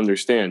have to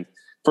understand.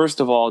 First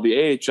of all,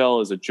 the AHL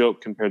is a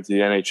joke compared to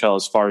the NHL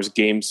as far as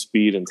game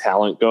speed and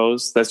talent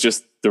goes. That's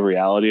just the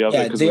reality of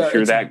it.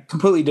 It's a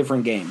completely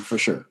different game for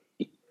sure.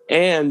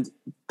 And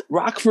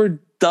Rockford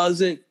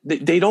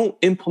they don't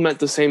implement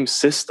the same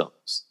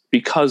systems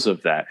because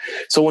of that.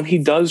 So when he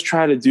does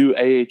try to do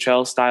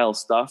AHL style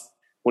stuff,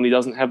 when he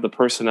doesn't have the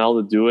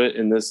personnel to do it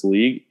in this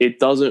league, it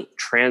doesn't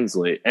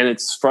translate. And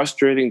it's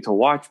frustrating to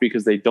watch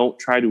because they don't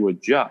try to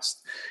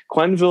adjust.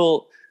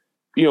 Quenneville,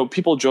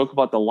 people joke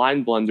about the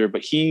line blender,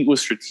 but he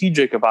was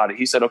strategic about it.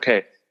 He said,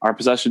 okay, our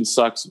possession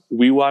sucks.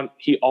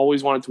 He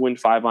always wanted to win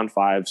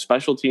 5-on-5.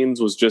 Special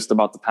teams was just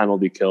about the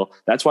penalty kill.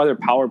 That's why their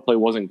power play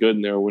wasn't good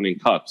and they were winning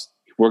cups.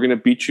 We're going to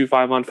beat you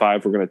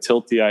 5-on-5. We're going to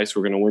tilt the ice.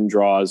 We're going to win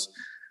draws.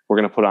 We're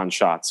going to put on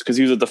shots, because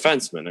he was a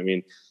defenseman. I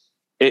mean,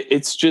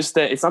 it's just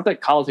that it's not that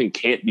Colleton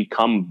can't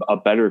become a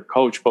better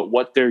coach, but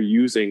what they're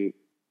using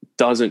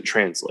doesn't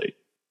translate.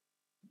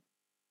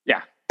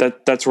 Yeah,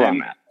 that's where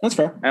I'm at. That's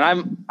fair.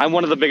 And I'm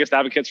one of the biggest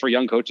advocates for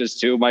young coaches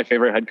too. My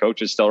favorite head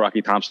coach is still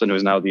Rocky Thompson, who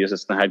is now the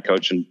assistant head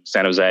coach in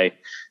San Jose,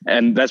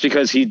 and that's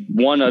because he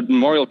won a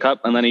Memorial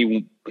Cup, and then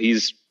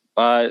he's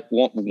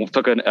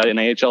took an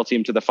AHL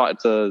team to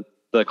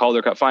the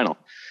Calder Cup final.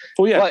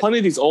 Well, yeah, plenty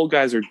of these old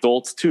guys are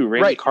dolts too.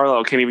 Randy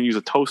Carlisle can't even use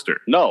a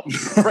toaster. No,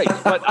 right.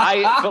 But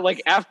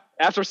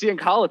after seeing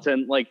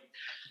Colleton,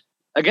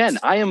 again,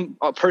 I am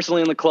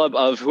personally in the club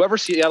of whoever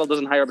Seattle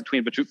doesn't hire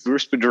between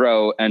Bruce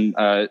Boudreau and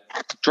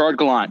Gerard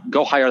Gallant,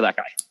 go hire that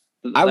guy.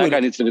 That guy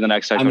needs to be the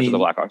next head coach of the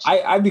Blackhawks.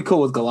 I'd be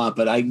cool with Gallant,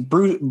 but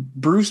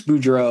Bruce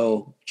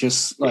Boudreau,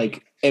 just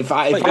like if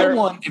I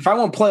want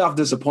playoff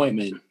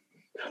disappointment.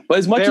 But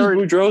as much as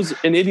Boudreau's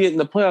an idiot in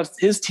the playoffs,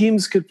 his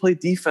teams could play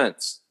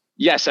defense.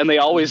 Yes, and they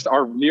always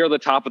are near the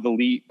top of the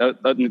league,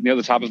 near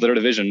the top of their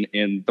division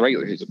in the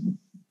regular season.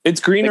 It's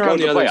greener on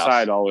the other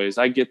side always.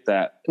 I get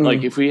that. Mm-hmm.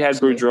 Like if we had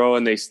Boudreau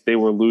and they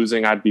were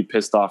losing, I'd be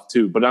pissed off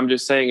too. But I'm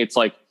just saying it's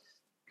like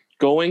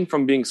going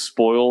from being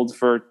spoiled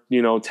for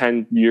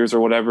 10 years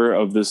or whatever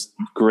of this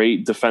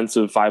great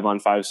defensive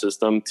 5-on-5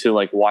 system to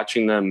like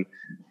watching them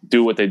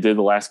do what they did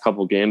the last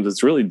couple of games.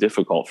 It's really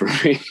difficult for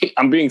me.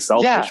 I'm being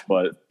selfish,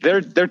 but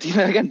their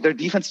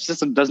defensive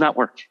system does not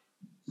work.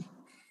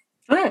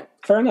 All right,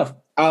 fair enough.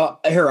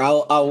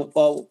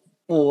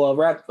 We'll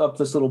wrap up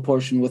this little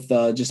portion with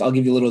I'll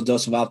give you a little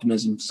dose of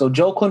optimism. So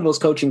Joel Quenneville's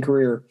coaching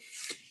career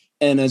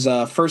and his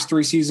first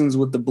 3 seasons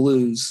with the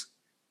Blues,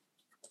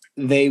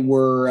 they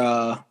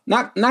were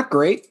not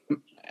great.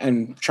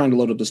 I'm trying to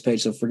load up this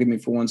page, so forgive me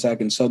for 1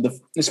 second. So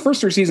his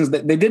first 3 seasons,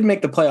 they did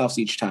make the playoffs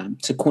each time,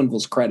 to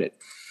Quenneville's credit.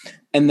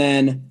 And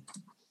then,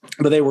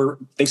 but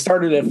they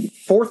started at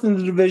 4th in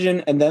the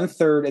division, and then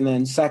 3rd, and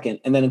then 2nd.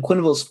 And then in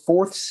Quenneville's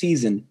 4th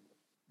season,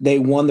 they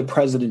won the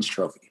President's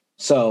Trophy.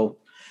 So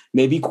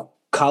maybe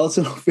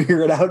Collison will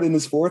figure it out in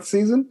his 4th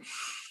season.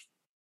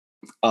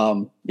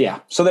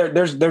 Yeah. So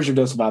there's your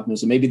dose of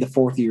optimism. Maybe the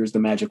 4th year is the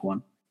magic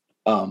one.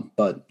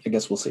 But I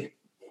guess we'll see.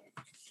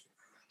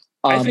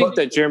 I think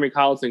that Jeremy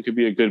Colliton could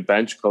be a good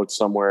bench coach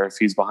somewhere if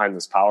he's behind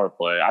this power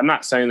play. I'm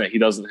not saying that he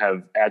doesn't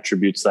have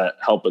attributes that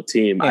help a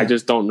team. Yeah. I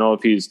just don't know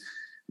if he's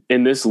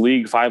in this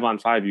league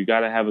 5-on-5. You got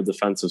to have a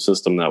defensive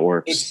system that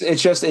works.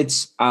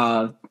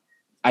 I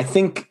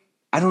think,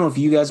 I don't know if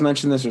you guys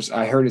mentioned this or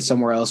I heard it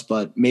somewhere else,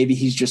 but maybe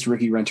he's just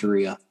Ricky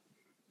Renteria.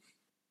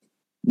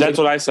 That's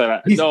what I said.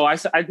 I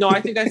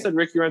think I said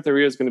Ricky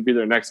Renteria is going to be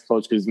their next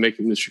coach because he's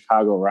making the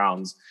Chicago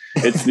rounds.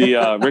 It's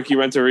the Ricky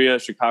Renteria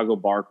Chicago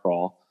bar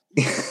crawl.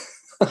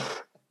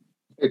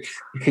 There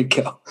you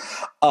go.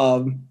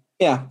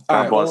 Yeah.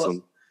 All right. Bless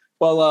him.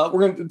 Well,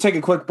 we're going to take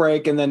a quick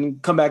break and then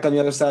come back on the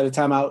other side of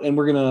timeout, and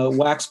we're going to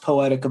wax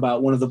poetic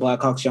about one of the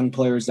Blackhawks young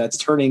players that's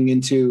turning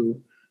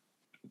into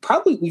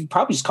we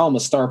probably just call him a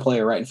star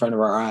player right in front of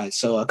our eyes.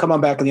 So come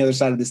on back on the other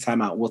side of this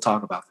timeout. We'll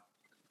talk about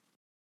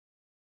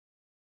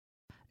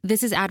it.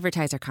 This is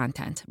advertiser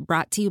content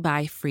brought to you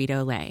by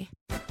Frito-Lay.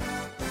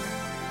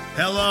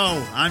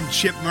 Hello, I'm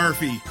Chip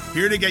Murphy,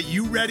 here to get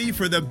you ready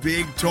for the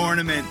big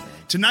tournament.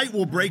 Tonight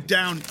we'll break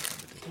down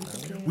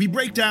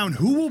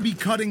who will be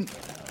cutting.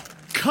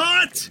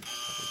 Cut!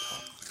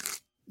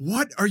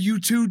 What are you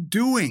two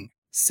doing?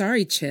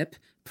 Sorry, Chip.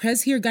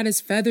 Prez here got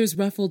his feathers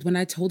ruffled when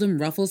I told him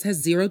Ruffles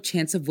has 0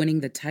 chance of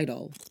winning the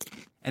title.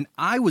 And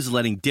I was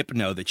letting Dip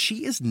know that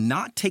she is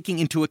not taking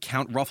into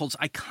account Ruffles'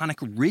 iconic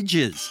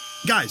ridges.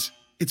 Guys,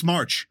 it's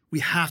March. We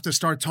have to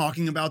start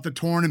talking about the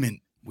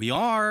tournament. We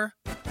are.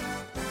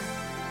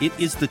 It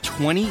is the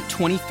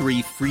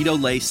 2023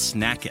 Frito-Lay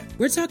Snack It.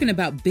 We're talking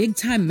about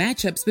big-time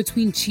matchups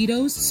between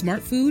Cheetos,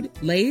 Smart Food,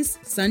 Lay's,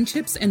 Sun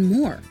Chips, and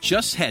more.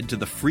 Just head to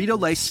the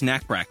Frito-Lay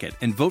Snack Bracket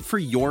and vote for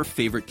your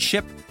favorite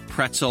chip,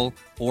 pretzel,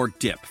 or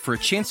dip for a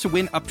chance to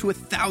win up to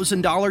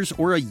 $1,000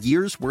 or a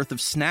year's worth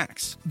of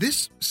snacks.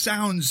 This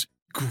sounds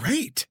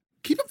great.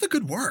 Keep up the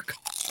good work.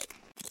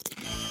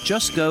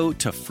 Just go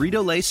to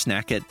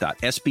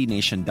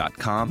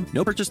fritolaysnackit.sbnation.com.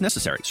 No purchase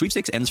necessary.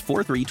 Sweepstakes ends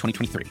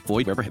 4/3/2023.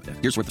 Void where prohibited.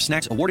 Here's worth of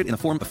snacks awarded in the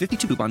form of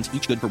 52 coupons,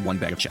 each good for 1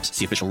 bag of chips.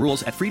 See official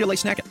rules at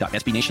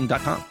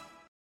fritolaysnackit.sbnation.com.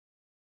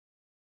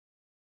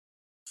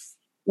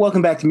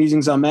 Welcome back to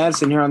Musings on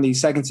Madison here on the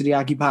Second City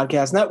Hockey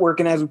Podcast Network.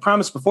 And as we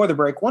promised before the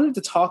break, wanted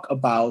to talk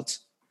about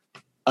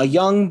a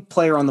young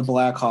player on the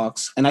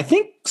Blackhawks. And I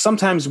think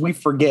sometimes we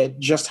forget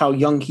just how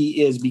young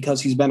he is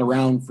because he's been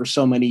around for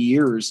so many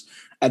years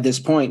at this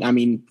point. I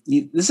mean,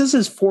 this is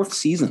his 4th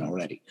season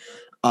already,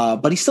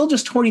 but he's still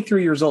just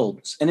 23 years old,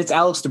 and it's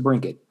Alex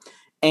DeBrincat.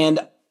 And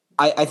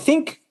I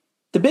think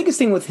the biggest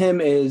thing with him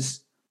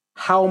is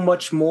how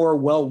much more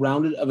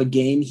well-rounded of a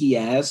game he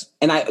has.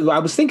 And I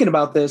was thinking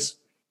about this,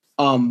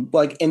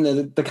 like in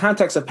the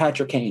context of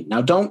Patrick Kane.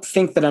 Now, don't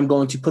think that I'm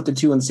going to put the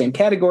two in the same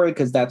category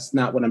because that's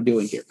not what I'm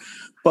doing here.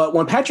 But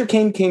when Patrick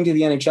Kane came to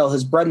the NHL,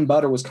 his bread and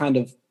butter was kind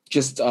of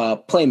just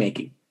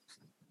playmaking.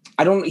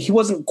 He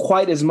wasn't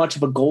quite as much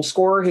of a goal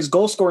scorer. His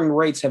goal scoring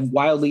rates have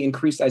wildly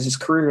increased as his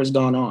career has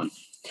gone on.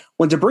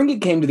 When DeBrincat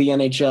came to the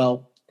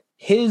NHL,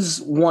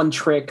 his one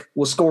trick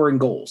was scoring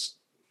goals.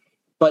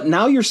 But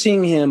now you're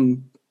seeing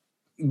him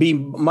be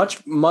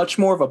much, much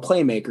more of a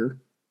playmaker.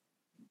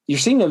 You're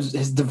seeing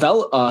his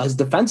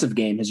defensive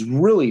game has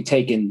really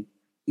taken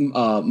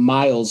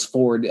miles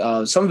forward.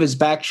 Some of his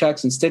back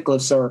checks and stick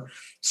lifts are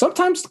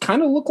sometimes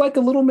kind of look like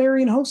a little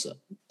Marian Hossa,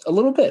 a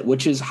little bit,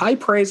 which is high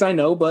praise, I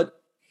know, but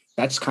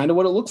that's kind of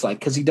what it looks like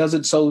because he does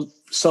it so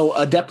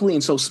adeptly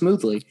and so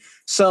smoothly.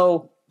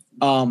 So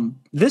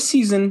this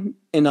season,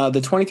 in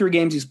the 23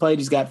 games he's played,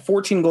 he's got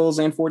 14 goals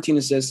and 14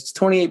 assists,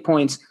 28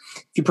 points.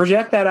 If you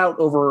project that out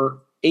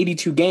over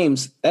 82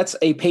 games, that's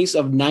a pace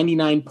of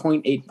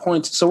 99.8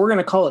 points. So we're going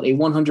to call it a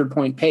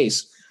 100-point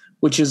pace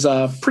which is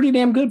pretty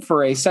damn good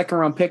for a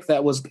second-round pick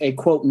that was a,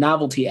 quote,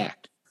 novelty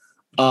act.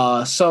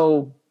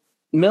 So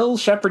Mil,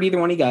 Shepard, either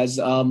one of you guys,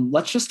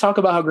 let's just talk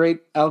about how great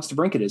Alex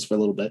DeBrincat is for a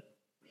little bit.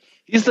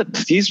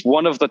 He's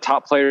one of the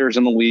top players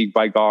in the league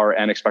by GAR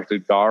and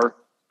expected GAR,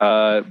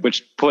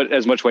 which put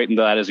as much weight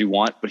into that as you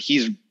want. But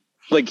he's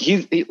like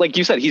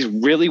you said, he's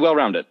really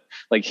well-rounded.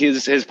 Like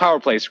his power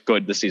play is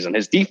good this season.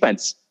 His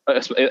defense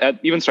at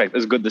even strength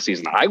is good this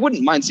season. I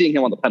wouldn't mind seeing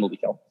him on the penalty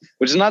kill,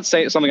 which is not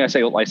something I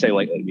say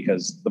lightly,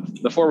 because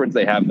the forwards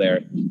they have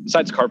there,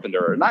 besides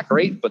Carpenter, are not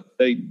great, but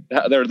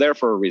they're there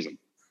for a reason.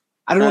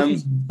 I don't know if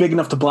he's big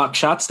enough to block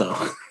shots though.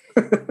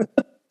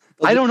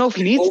 I don't know if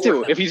he needs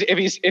to. If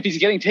he's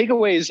getting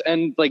takeaways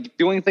and like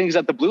doing things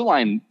at the blue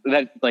line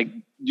that like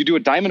you do a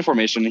diamond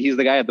formation and he's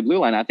the guy at the blue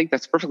line, I think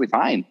that's perfectly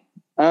fine.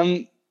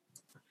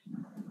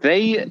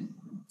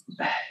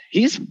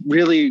 He's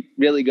really,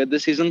 really good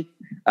this season.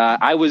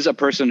 I was a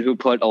person who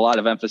put a lot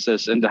of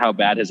emphasis into how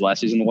bad his last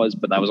season was,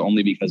 but that was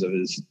only because of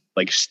his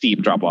like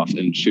steep drop off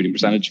in shooting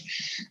percentage.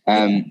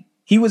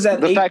 He was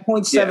at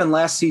 8.7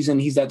 last season.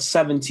 He's at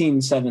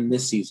 17.7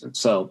 this season.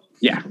 So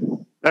yeah,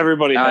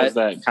 everybody has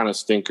that kind of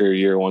stinker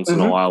year once in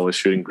a while with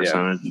shooting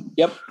percentage.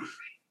 Yeah.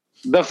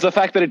 Yep. The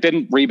fact that it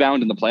didn't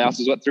rebound in the playoffs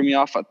is what threw me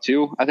off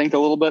too, I think, a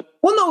little bit.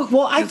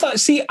 I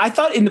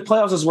thought in the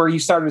playoffs is where you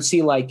started to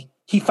see like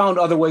he found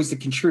other ways to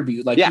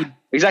contribute. Like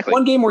exactly.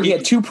 One game where he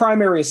had 2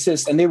 primary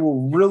assists and they were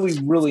really,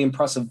 really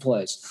impressive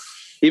plays.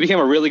 He became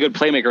a really good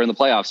playmaker in the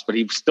playoffs, but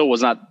he still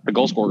was not the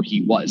goal scorer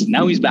he was.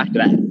 Now he's back to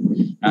that.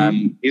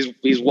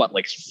 He's what,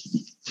 like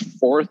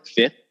 4th,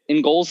 5th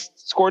in goals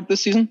scored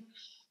this season.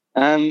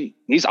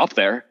 He's up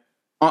there.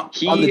 On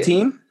the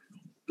team?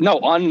 No,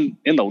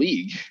 in the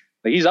league.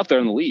 Like, he's up there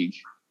in the league.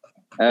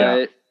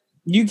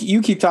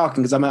 You keep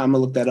talking because I'm gonna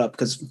look that up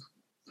because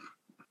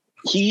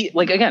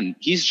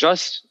he's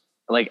just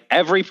like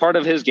every part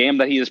of his game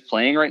that he is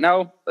playing right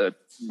now.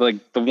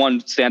 Like the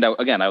one standout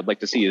again I would like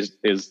to see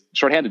is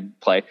shorthanded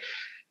play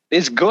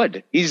is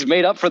good. He's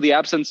made up for the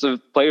absence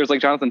of players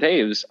like Jonathan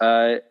Taves,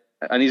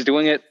 and he's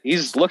doing it.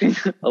 He's looking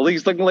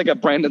like a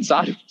Brandon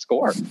Saad who can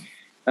score,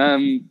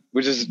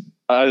 which is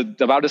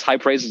about as high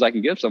praise as I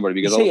can give somebody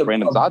because I love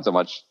Brandon Saad so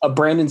much. A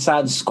Brandon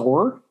Saad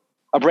scorer?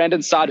 A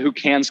Brandon Saad who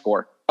can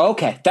score.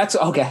 Okay, that's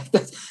okay.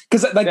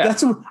 Because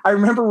that's what I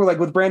remember.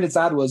 With Brandon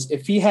Saad was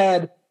if he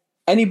had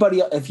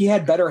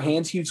better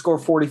hands, he'd score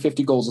 40,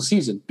 50 goals a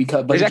season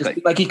because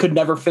he could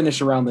never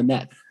finish around the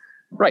net.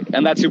 Right,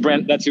 and that's who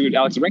Alex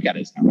DeBrincat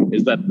is now.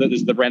 Is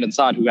the Brandon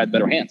Saad who had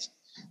better hands.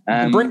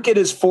 DeBrincat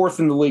is 4th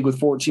in the league with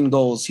 14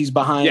 goals. He's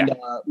behind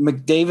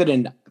McDavid,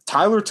 and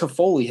Tyler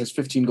Toffoli has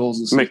 15 goals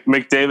this season.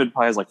 McDavid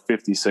probably has like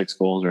 56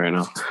 goals right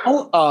now.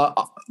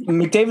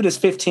 McDavid is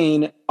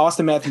 15.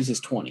 Austin Matthews is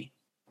 20.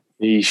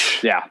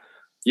 Yeesh. Yeah.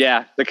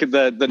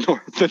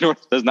 The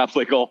North does not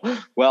play goal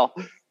well.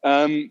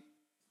 But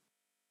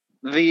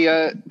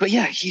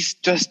yeah, he's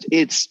just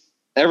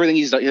everything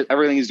he's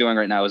doing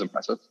right now is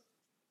impressive.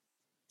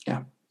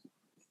 Yeah.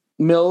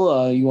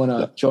 Mil, you want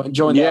to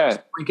join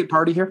the Brinket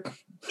party here?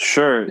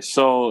 Sure.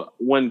 So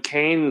when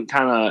Kane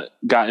kind of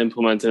got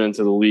implemented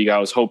into the league, I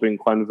was hoping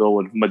Quenneville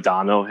would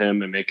Madonna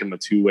him and make him a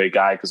 2-way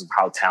guy because of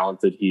how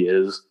talented he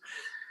is.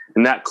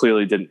 And that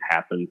clearly didn't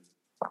happen.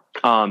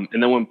 And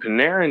then when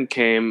Panarin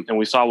came and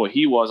we saw what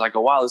he was, I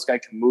go, wow, this guy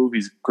can move.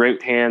 He's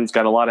great hands,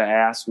 got a lot of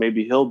ass.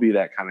 Maybe he'll be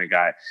that kind of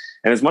guy.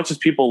 And as much as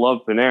people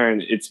love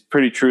Panarin, it's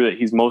pretty true that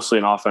he's mostly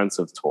an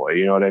offensive toy.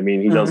 You know what I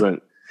mean? He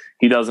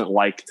doesn't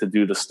like to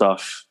do the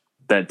stuff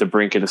that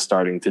DeBrincat is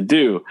starting to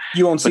do.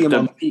 You won't see him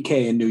on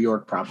PK in New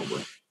York,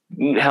 probably.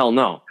 Hell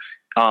no.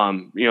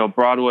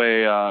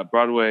 Broadway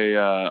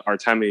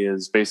Artemi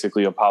is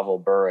basically a Pavel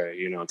Bure,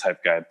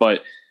 type guy.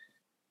 But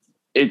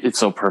it's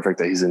so perfect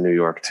that he's in New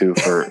York too.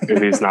 For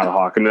if he's not a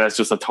Hawk, I mean that's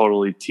just a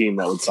totally team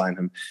that would sign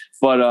him.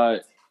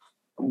 But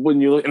when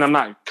you look, and I'm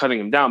not cutting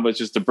him down, but it's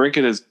just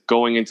DeBrincat is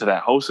going into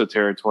that Hossa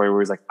territory where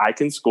he's like, I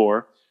can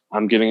score.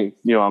 I'm getting,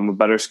 I'm a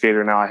better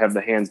skater now. I have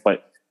the hands,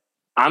 but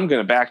I'm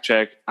going to back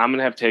check. I'm going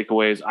to have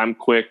takeaways. I'm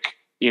quick.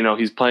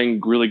 He's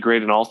playing really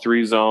great in all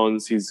 3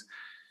 zones.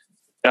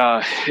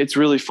 It's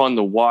really fun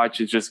to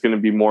watch. It's just going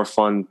to be more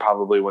fun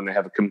probably when they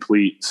have a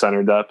complete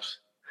center depth,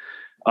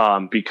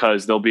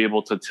 because they'll be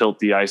able to tilt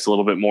the ice a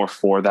little bit more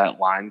for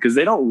that line because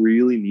they don't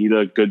really need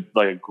a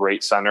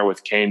great center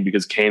with Kane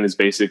because Kane is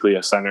basically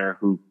a center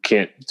who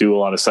can't do a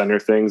lot of center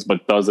things,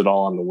 but does it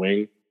all on the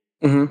wing.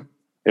 Mm-hmm.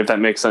 If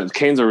that makes sense.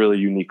 Kane's a really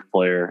unique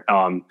player.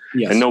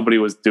 Yes. And nobody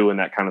was doing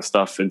that kind of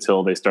stuff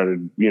until they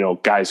started,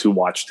 guys who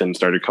watched him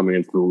started coming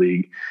into the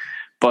league.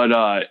 But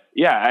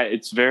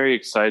it's very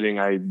exciting.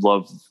 I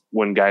love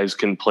when guys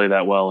can play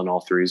that well in all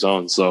 3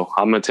 zones. So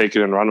I'm going to take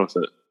it and run with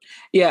it.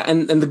 Yeah.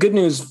 And the good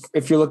news,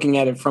 if you're looking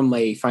at it from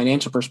a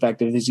financial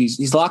perspective, is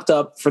he's locked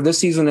up for this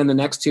season and the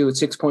next 2 at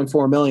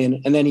 $6.4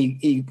 million. And then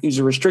he's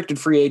a restricted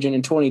free agent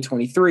in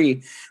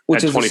 2023,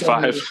 which is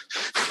 25.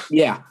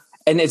 Yeah.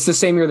 And it's the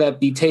same year that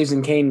the Taves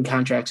and Kane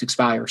contracts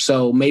expire.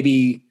 So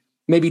maybe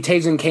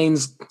Taves and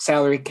Kane's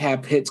salary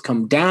cap hits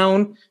come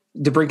down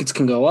DeBrincat's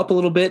can go up a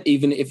little bit.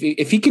 Even if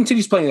he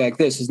continues playing like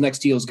this, his next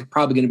deal is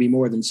probably going to be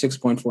more than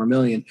 $6.4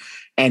 million.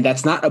 And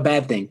that's not a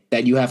bad thing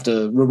that you have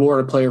to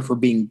reward a player for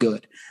being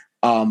good.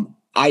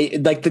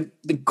 I like the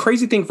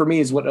crazy thing for me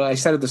is what I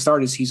said at the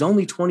start is he's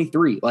only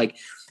 23. Like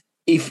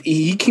if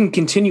he can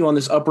continue on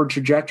this upward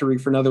trajectory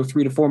for another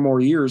 3 to 4 more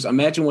years,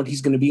 imagine what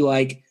he's going to be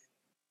like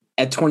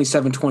at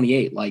 27,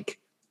 28. Like,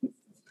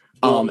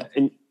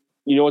 and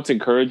you know what's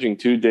encouraging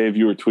too, Dave,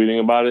 you were tweeting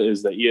about it,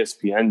 is the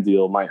ESPN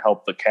deal might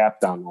help the cap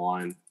down the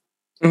line.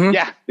 Mm-hmm.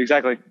 Yeah,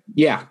 exactly.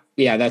 Yeah,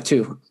 that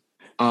too.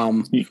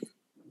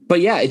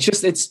 But yeah,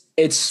 it's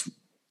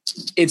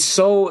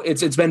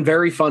been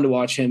very fun to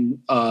watch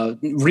him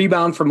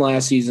rebound from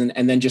last season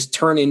and then just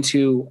turn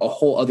into a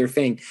whole other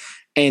thing.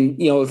 And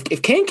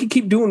if Kane can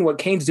keep doing what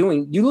Kane's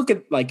doing, you look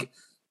at like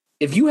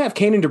if you have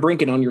Kane and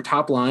DeBrincat on your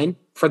top line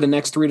for the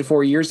next 3 to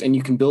 4 years, and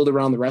you can build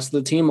around the rest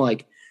of the team,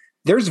 like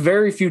there's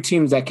very few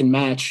teams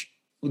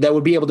that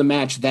would be able to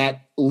match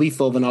that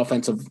lethal of an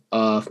offensive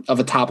of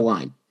a top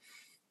line.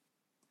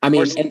 I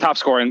mean, top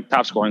scoring line.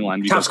 Top scoring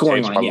line.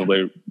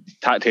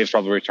 Taves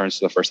probably returns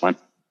to the first line.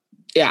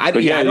 Yeah,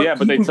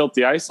 but they tilt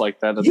the ice like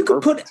that.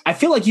 I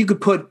feel like you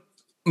could put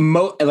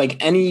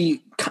like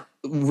any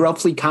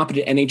roughly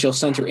competent NHL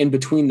center in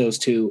between those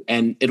two,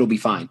 and it'll be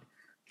fine.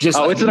 It's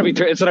gonna be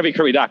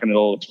Kirby Dach, and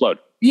it'll explode.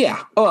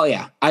 Yeah. Oh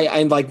yeah.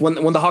 I like when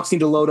the Hawks need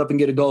to load up and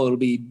get a goal, it'll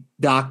be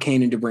Dach,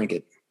 Kane, and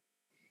DeBrincat.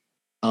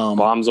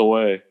 Bombs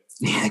away.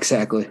 Yeah,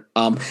 exactly.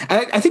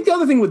 I think the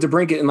other thing with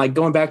DeBrincat and like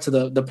going back to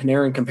the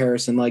Panarin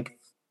comparison, like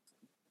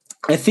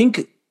I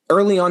think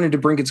early on in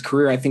DeBrincat's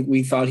career, I think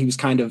we thought he was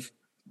kind of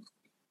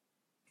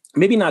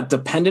maybe not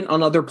dependent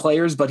on other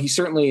players, but he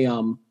certainly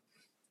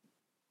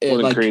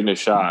wasn't creating a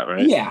shot,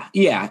 right?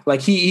 Yeah.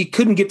 Like he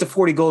couldn't get to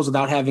 40 goals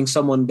without having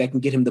someone that can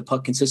get him the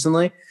puck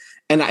consistently.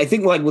 And I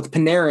think like with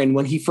Panarin,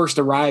 when he first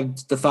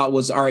arrived, the thought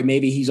was, all right,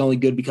 maybe he's only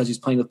good because he's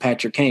playing with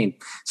Patrick Kane.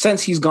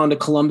 Since he's gone to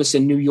Columbus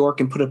and New York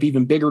and put up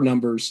even bigger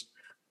numbers,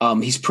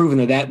 he's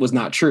proven that was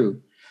not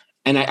true.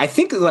 And I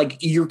think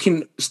like you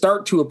can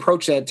start to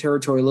approach that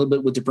territory a little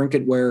bit with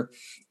DeBrincat, where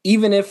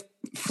even if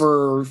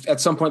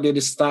at some point they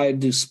decide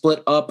to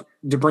split up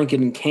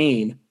DeBrincat and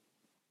Kane,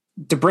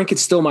 DeBrincat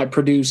still might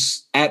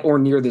produce at or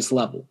near this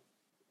level.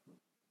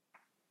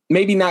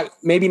 Maybe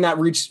not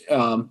reach,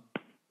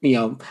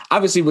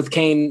 obviously with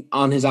Kane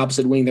on his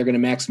opposite wing, they're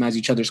going to maximize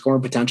each other's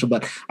scoring potential.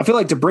 But I feel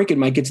like DeBrincat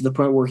might get to the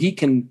point where he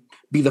can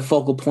be the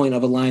focal point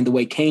of a line the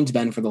way Kane's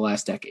been for the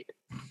last decade.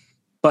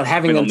 But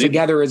having them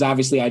together is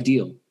obviously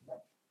ideal.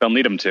 They'll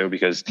need him to,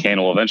 because Kane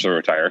will eventually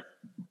retire.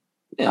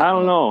 Yeah. I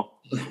don't know.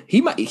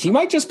 He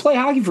might just play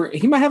hockey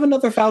he might have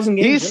another 1,000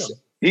 games.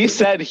 He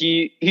said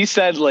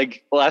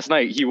like last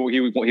night he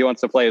wants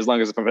to play as long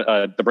as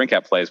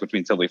DeBrincat plays, which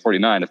means he'll be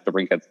 49 if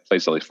DeBrincat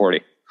plays till he's 40.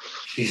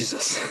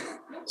 Jesus.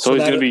 So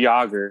he's going to be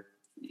Yager.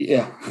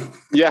 Yeah.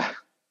 Yeah.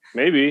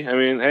 Maybe. I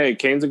mean, hey,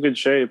 Kane's in good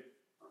shape.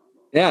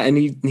 Yeah, and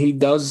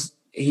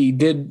he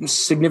did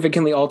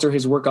significantly alter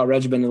his workout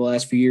regimen in the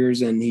last few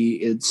years, and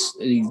he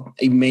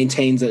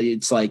maintains that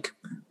it's like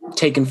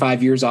taken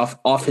 5 years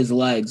off his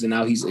legs, and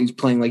now he's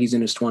playing like he's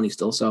in his 20s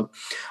still. So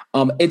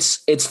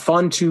it's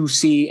fun to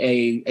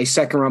see a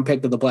second round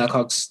pick that the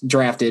Blackhawks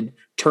drafted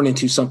turn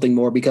into something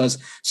more, because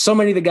so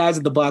many of the guys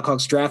that the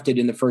Blackhawks drafted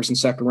in the first and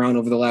second round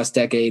over the last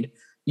decade,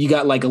 you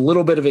got like a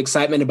little bit of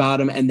excitement about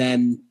them, and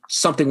then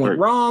something went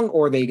wrong,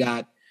 or they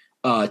got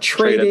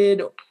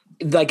traded.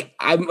 Like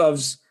I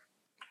was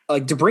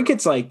like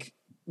DeBrincat's like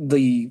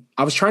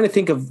I was trying to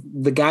think of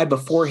the guy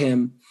before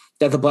him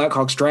that the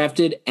Blackhawks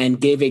drafted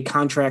and gave a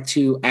contract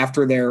to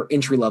after their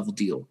entry level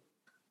deal.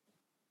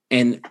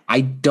 And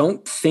I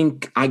don't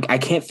think I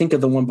can't think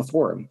of the one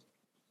before him.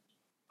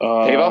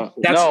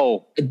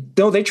 Tavo?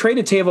 No, they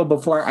traded Tavo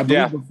before, I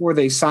believe, before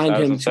they signed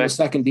him to a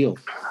second deal.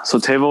 So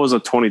Tavo was a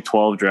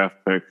 2012 draft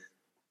pick,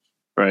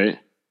 right?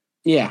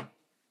 Yeah.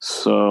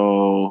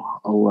 So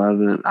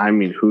 11. I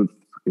mean,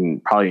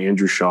 probably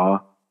Andrew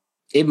Shaw.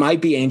 It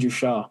might be Andrew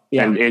Shaw.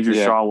 Yeah. And Andrew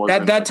Shaw was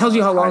that tells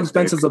you how long it's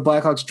been since the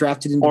Blackhawks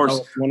drafted in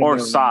or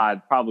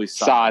Saad, probably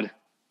Saad.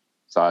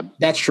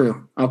 That's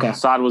true. Okay.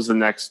 Saad was the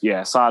next.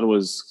 Yeah, Saad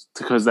was,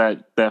 because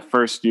that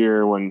first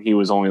year when he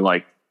was only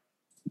like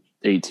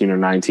 18 or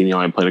 19, he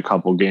only played a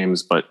couple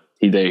games, but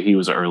he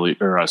was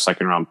a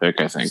second round pick,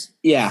 I think.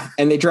 Yeah,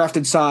 and they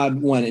drafted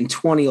Saad in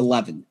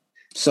 2011.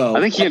 So I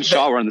think he and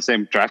Shaw were in the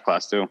same draft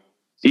class too.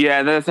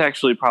 Yeah, that's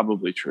actually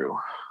probably true.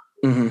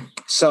 Mm-hmm.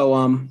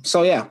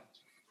 So yeah.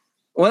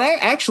 Well,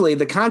 actually,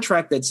 the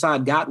contract that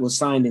Saad got was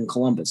signed in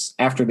Columbus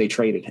after they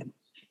traded him.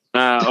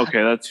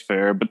 Okay, that's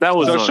fair, but that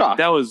was Shaw.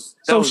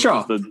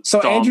 Shaw.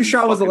 So Andrew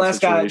Shaw was the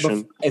last guy.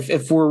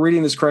 If we're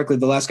reading this correctly,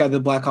 the last guy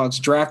the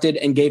Blackhawks drafted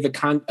and gave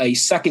a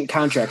second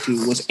contract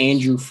to was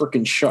Andrew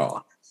frickin'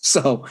 Shaw.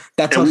 So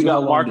that's we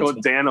got Marco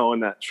Dano in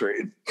that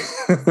trade.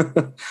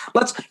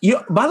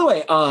 By the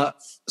way,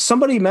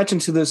 somebody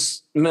mentioned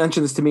this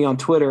to me on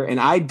Twitter, and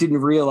I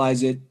didn't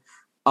realize it.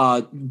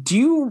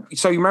 You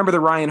remember the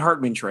Ryan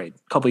Hartman trade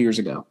a couple years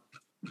ago?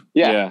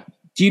 Yeah.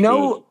 Do you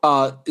know,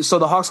 so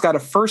the Hawks got a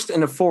first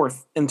and a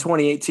fourth in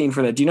 2018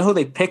 for that. Do you know who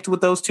they picked with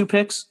those two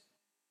picks?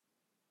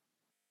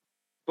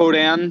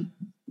 Bodan.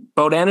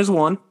 Bodan is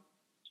one.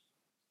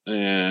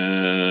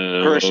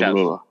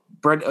 Khrushchev.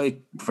 Very,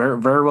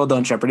 very well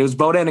done, Shepard. It was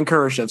Bodan and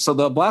Khrushchev. So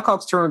the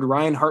Blackhawks turned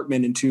Ryan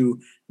Hartman into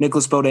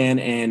Nicholas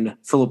Bodan and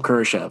Philip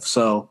Khrushchev.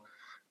 So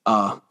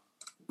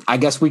I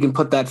guess we can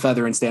put that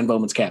feather in Stan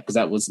Bowman's cap because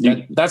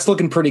that's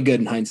looking pretty good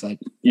in hindsight.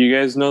 You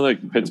guys know the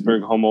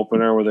Pittsburgh home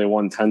opener where they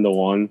won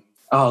 10-1?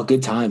 Oh,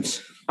 good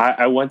times.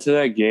 I went to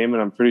that game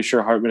and I'm pretty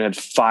sure Hartman had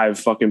 5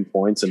 fucking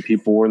points and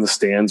people were in the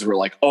stands were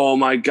like, oh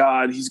my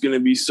God, he's going to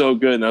be so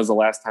good. And that was the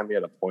last time he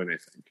had a point, I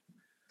think.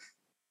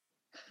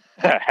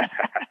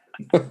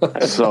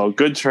 So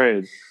good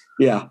trade.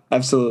 Yeah,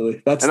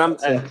 absolutely. That's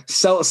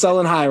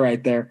selling high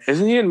right there.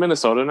 Isn't he in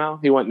Minnesota now?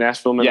 He went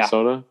Nashville,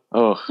 Minnesota. Yeah.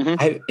 Oh,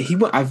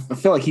 I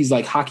feel like he's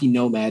like hockey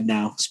nomad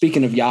now.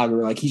 Speaking of Yager,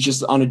 like he's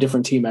just on a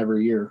different team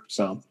every year.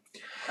 So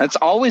that's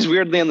always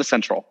weirdly in the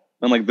Central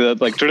and like the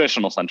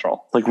traditional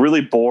Central, like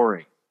really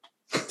boring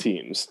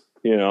teams.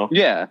 You know?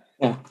 Yeah.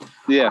 All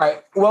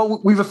right. Well,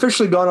 we've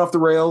officially gone off the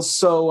rails,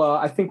 so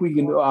I think we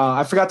can.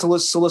 I forgot to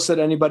solicit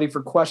anybody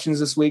for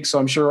questions this week, so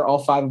I'm sure all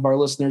 5 of our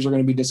listeners are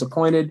going to be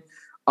disappointed.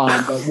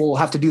 But we'll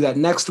have to do that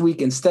next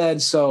week instead.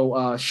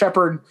 So,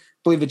 Shepard, I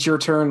believe it's your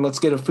turn. Let's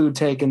get a food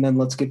take, and then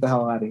let's get the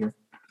hell out of here.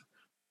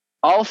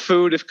 All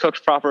food, if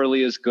cooked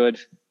properly, is good.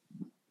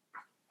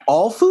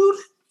 All food?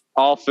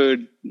 All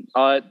food.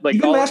 Like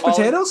even mashed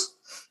potatoes?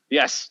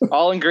 Yes.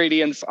 All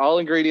ingredients,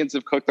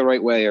 if cooked the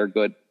right way, are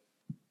good.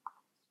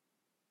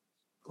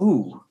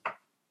 Ooh.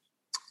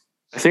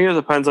 I think it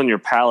depends on your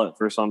palate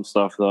for some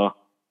stuff, though.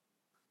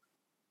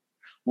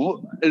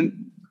 Well,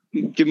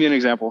 give me an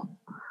example.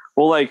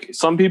 Well, like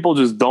some people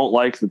just don't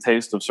like the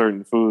taste of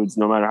certain foods,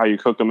 no matter how you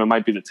cook them. It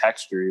might be the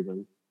texture,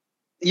 even.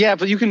 Yeah,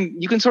 but you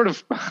can sort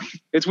of.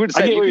 It's weird to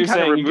say.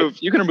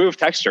 You can remove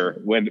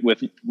texture with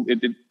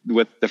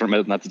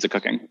different methods of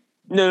cooking.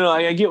 No,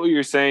 I get what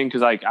you're saying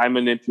because like I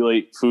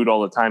manipulate food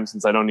all the time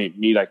since I don't eat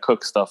meat. I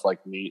cook stuff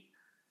like meat.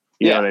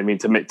 You know what I mean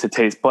to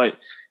taste, but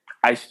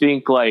I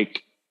think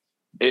like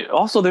it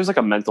also there's like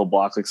a mental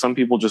block. Like some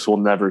people just will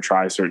never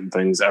try certain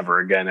things ever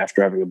again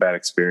after having a bad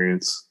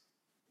experience.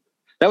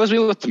 That was me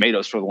with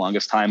tomatoes for the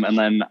longest time, and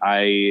then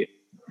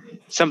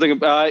something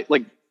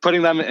like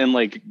putting them in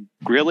like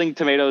grilling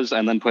tomatoes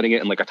and then putting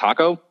it in like a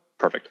taco.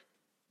 Perfect.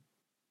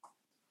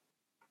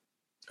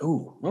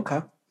 Ooh,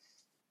 okay.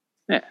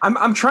 Yeah.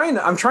 I'm trying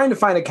to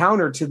find a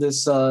counter to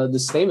this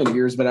statement of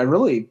yours, but I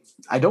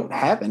don't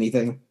have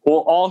anything. Well,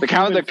 all the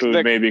counter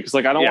food maybe because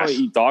like I don't want to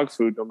eat dog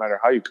food no matter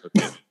how you cook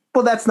it.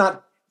 Well, that's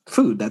not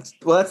food. That's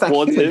not.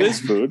 Well, it is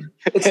food.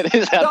 It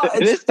is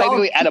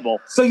technically edible.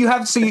 So do you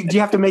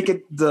have to make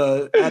it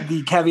add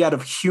the caveat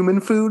of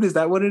human food? Is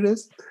that what it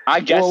is?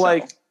 I guess. Well,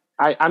 like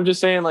I'm just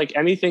saying, like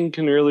anything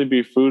can really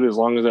be food as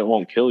long as it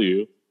won't kill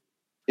you.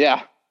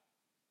 Yeah.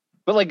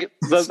 But like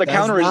the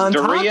counter is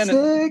durian.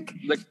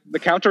 The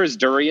counter is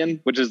durian,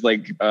 which is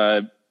like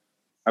I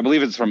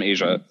believe it's from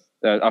Asia,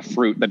 a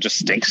fruit that just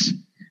stinks.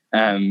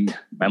 And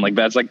like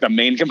that's like the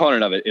main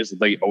component of it is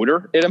the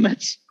odor it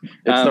emits.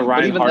 It's the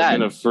Ryan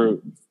Hartman of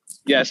fruit.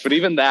 Yes, but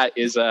even that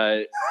is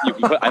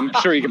I'm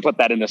sure you can put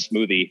that in a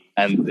smoothie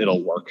and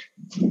it'll work.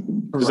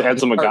 Just add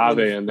some agave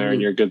in there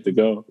and you're good to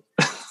go.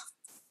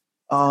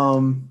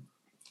 I'm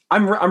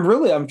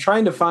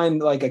trying to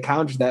find like a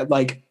counter that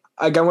like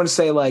I want to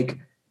say like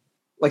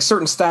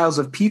certain styles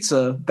of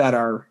pizza that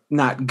are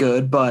not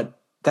good, but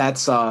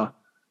that's a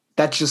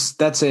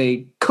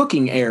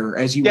cooking error,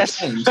 as you were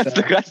saying.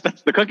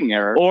 That's the cooking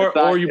error.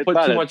 Or you put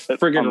too much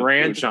friggin'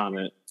 ranch on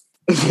it.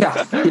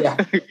 Yeah.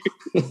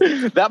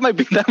 that might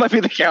be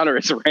the counter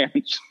is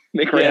ranch.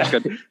 Make ranch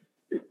good.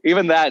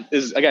 Even that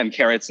is again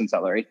carrots and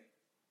celery.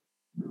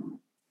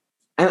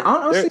 And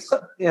honestly,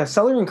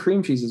 celery and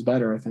cream cheese is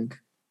better, I think.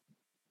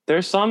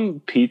 There's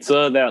some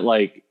pizza that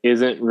like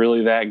isn't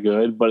really that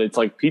good, but it's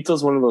like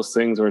pizza's one of those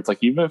things where it's like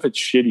even if it's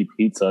shitty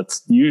pizza,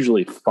 it's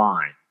usually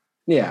fine.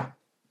 Yeah.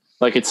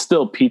 Like it's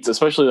still pizza,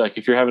 especially like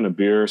if you're having a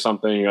beer or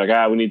something, you're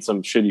like, we need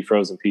some shitty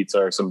frozen pizza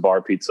or some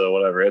bar pizza, or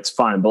whatever. It's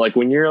fine. But like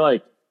when you're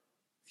like,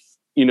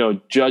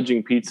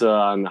 judging pizza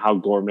on how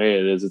gourmet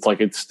it is, it's like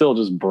it's still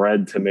just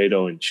bread,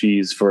 tomato, and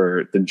cheese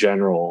for the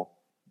general.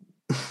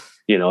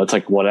 It's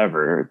like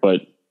whatever.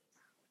 But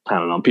I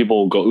don't know.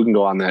 People we can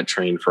go on that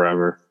train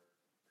forever.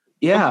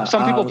 Yeah.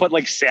 Some people put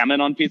like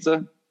salmon on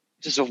pizza.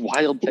 Just a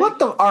wild thing. What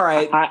the? All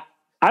right.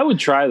 I would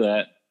try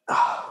that.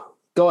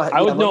 Go ahead.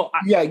 I would know.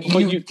 Yeah.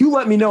 You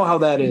let me know how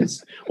that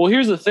is. Well,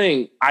 here's the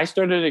thing. I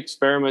started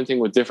experimenting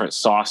with different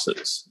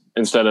sauces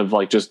instead of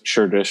like just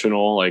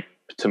traditional like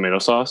tomato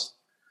sauce.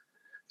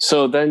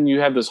 So then you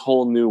have this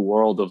whole new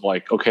world of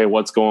like, okay,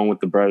 what's going with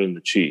the bread and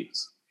the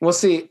cheese? Well,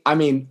 see, I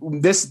mean,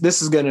 this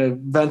is going to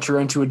venture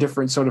into a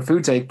different sort of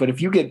food take. But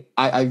if you get,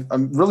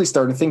 I'm really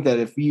starting to think that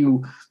if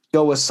you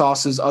go with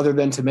sauces other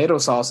than tomato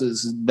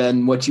sauces,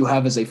 then what you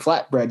have is a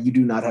flatbread. You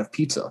do not have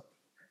pizza.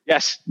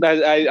 Yes,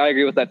 I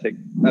agree with that take.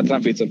 That's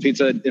not pizza.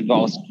 Pizza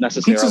involves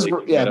necessarily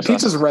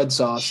pizza's red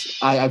sauce.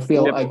 I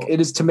feel like it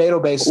is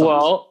tomato-based sauce.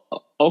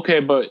 Well, okay,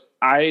 but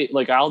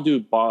I'll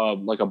do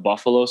like a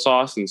buffalo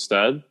sauce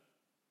instead.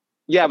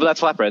 Yeah, but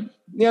that's flatbread.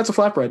 Yeah, it's a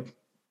flatbread.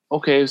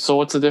 Okay, so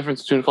what's the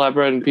difference between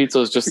flatbread and pizza?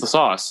 Is just the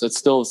sauce. It's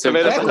still the same.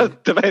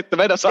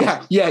 Tomato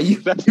sauce. Yeah,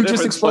 you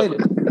just explained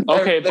it.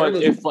 Okay, but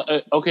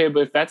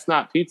if that's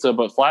not pizza,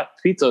 but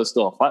pizza is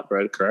still a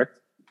flatbread, correct?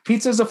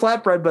 Pizza is a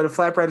flatbread, but a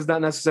flatbread is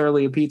not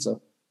necessarily a pizza.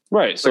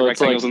 Right. So it's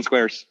rectangles and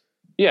squares.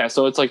 Yeah,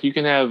 so it's like you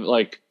can have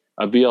like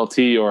a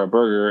BLT or a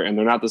burger, and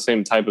they're not the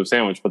same type of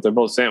sandwich, but they're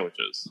both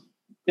sandwiches.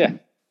 Yeah.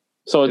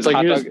 So it's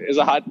like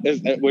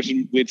which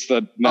leads to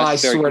the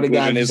necessary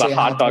conclusion: is a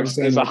hot dog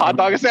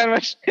a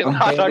sandwich?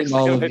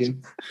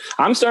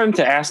 I'm starting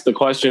to ask the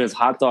question: is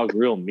hot dog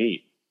real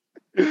meat?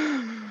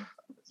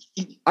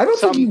 I don't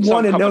think you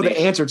want to know the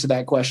answer to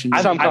that question.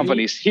 Some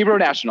companies, Hebrew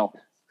National.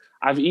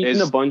 I've eaten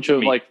a bunch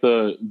of like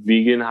the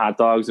vegan hot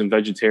dogs and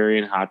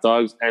vegetarian hot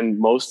dogs, and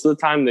most of the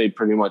time they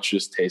pretty much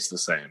just taste the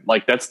same.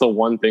 Like that's the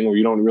one thing where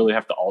you don't really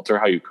have to alter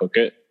how you cook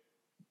it.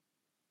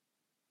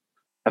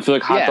 I feel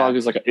like hot dog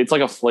is it's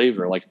like a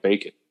flavor, like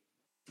bacon.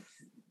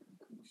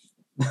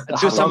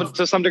 To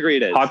some degree,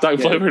 it is hot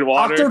dog flavored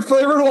water. Hot dog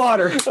flavored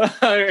water.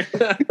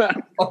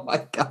 Oh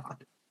my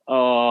god.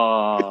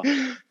 Oh.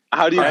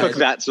 How do you cook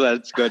that so that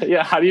it's good?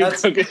 Yeah, how do you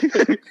cook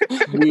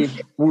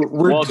it?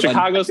 We're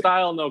Chicago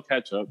style, no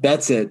ketchup.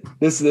 That's it.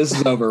 This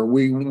is over.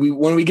 We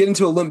when we get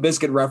into a Limp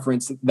Bizkit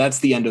reference, that's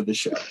the end of the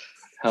show.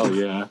 Hell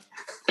yeah.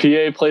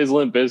 PA plays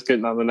Limp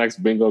Bizkit on the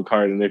next bingo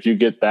card, and if you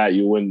get that,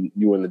 you win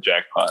the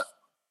jackpot.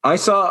 I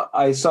saw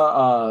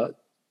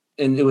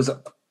and it was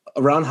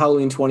around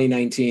Halloween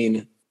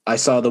 2019. I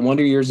saw the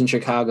Wonder Years in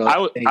Chicago.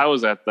 I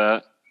was at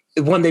that.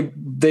 When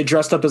they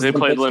dressed up as they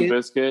played Limp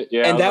Bizkit,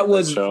 yeah, and that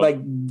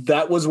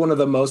was one of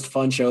the most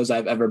fun shows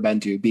I've ever been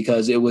to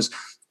because it was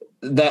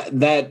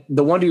that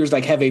the Wonder Years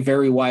like have a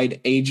very wide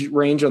age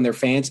range on their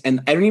fans,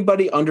 and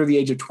anybody under the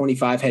age of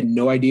 25 had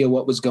no idea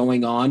what was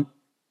going on,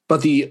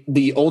 but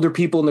the older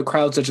people in the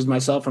crowd, such as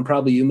myself and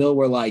probably you, Mil,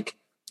 were like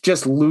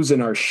just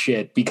losing our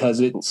shit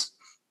because it's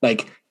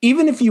like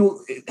even if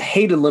you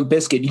hated Limp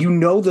Bizkit, you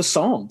know the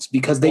songs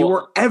because they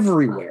were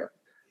everywhere.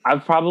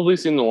 I've probably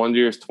seen the Wonder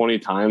Years 20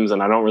 times,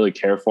 and I don't really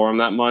care for them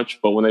that much.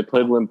 But when they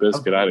played Limp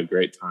Bizkit, I had a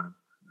great time.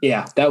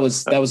 Yeah, that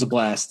was a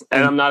blast.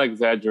 And I'm not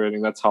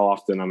exaggerating. That's how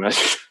often I'm at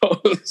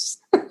shows.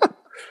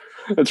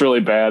 It's really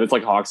bad. It's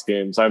like Hawks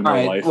games. I have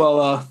no life. Well,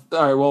 all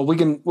right. Well,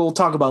 we'll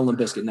talk about Limp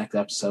Bizkit next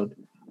episode.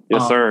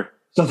 Yes, sir.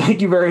 So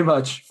thank you very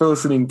much for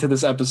listening to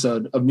this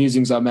episode of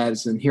Musings on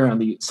Madison here on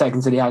the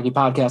Second City Hockey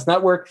Podcast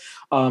Network.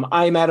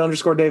 I am at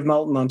 _Dave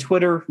Melton on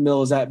Twitter.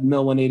 Mil is at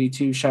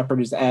Mil182.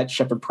 Shepard is at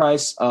Shepard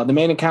Price. The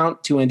main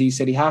account, 2ND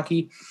City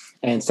Hockey.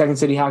 And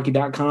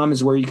secondcityhockey.com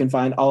is where you can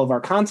find all of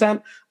our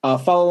content.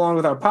 Follow along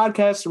with our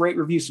podcast, rate,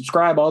 review,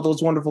 subscribe, all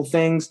those wonderful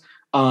things.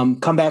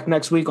 Come back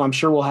next week. I'm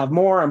sure we'll have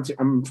more.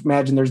 I'm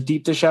imagine there's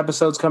deep dish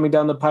episodes coming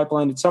down the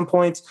pipeline at some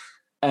point.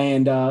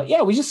 And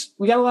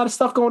we got a lot of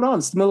stuff going on.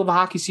 It's the middle of a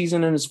hockey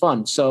season and it's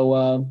fun.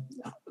 So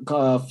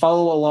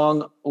follow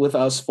along with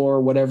us for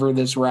whatever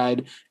this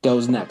ride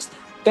goes next.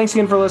 Thanks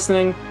again for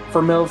listening.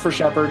 For Mil, for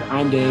Shepard,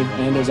 I'm Dave.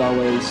 And as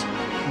always,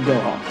 go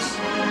Hawks.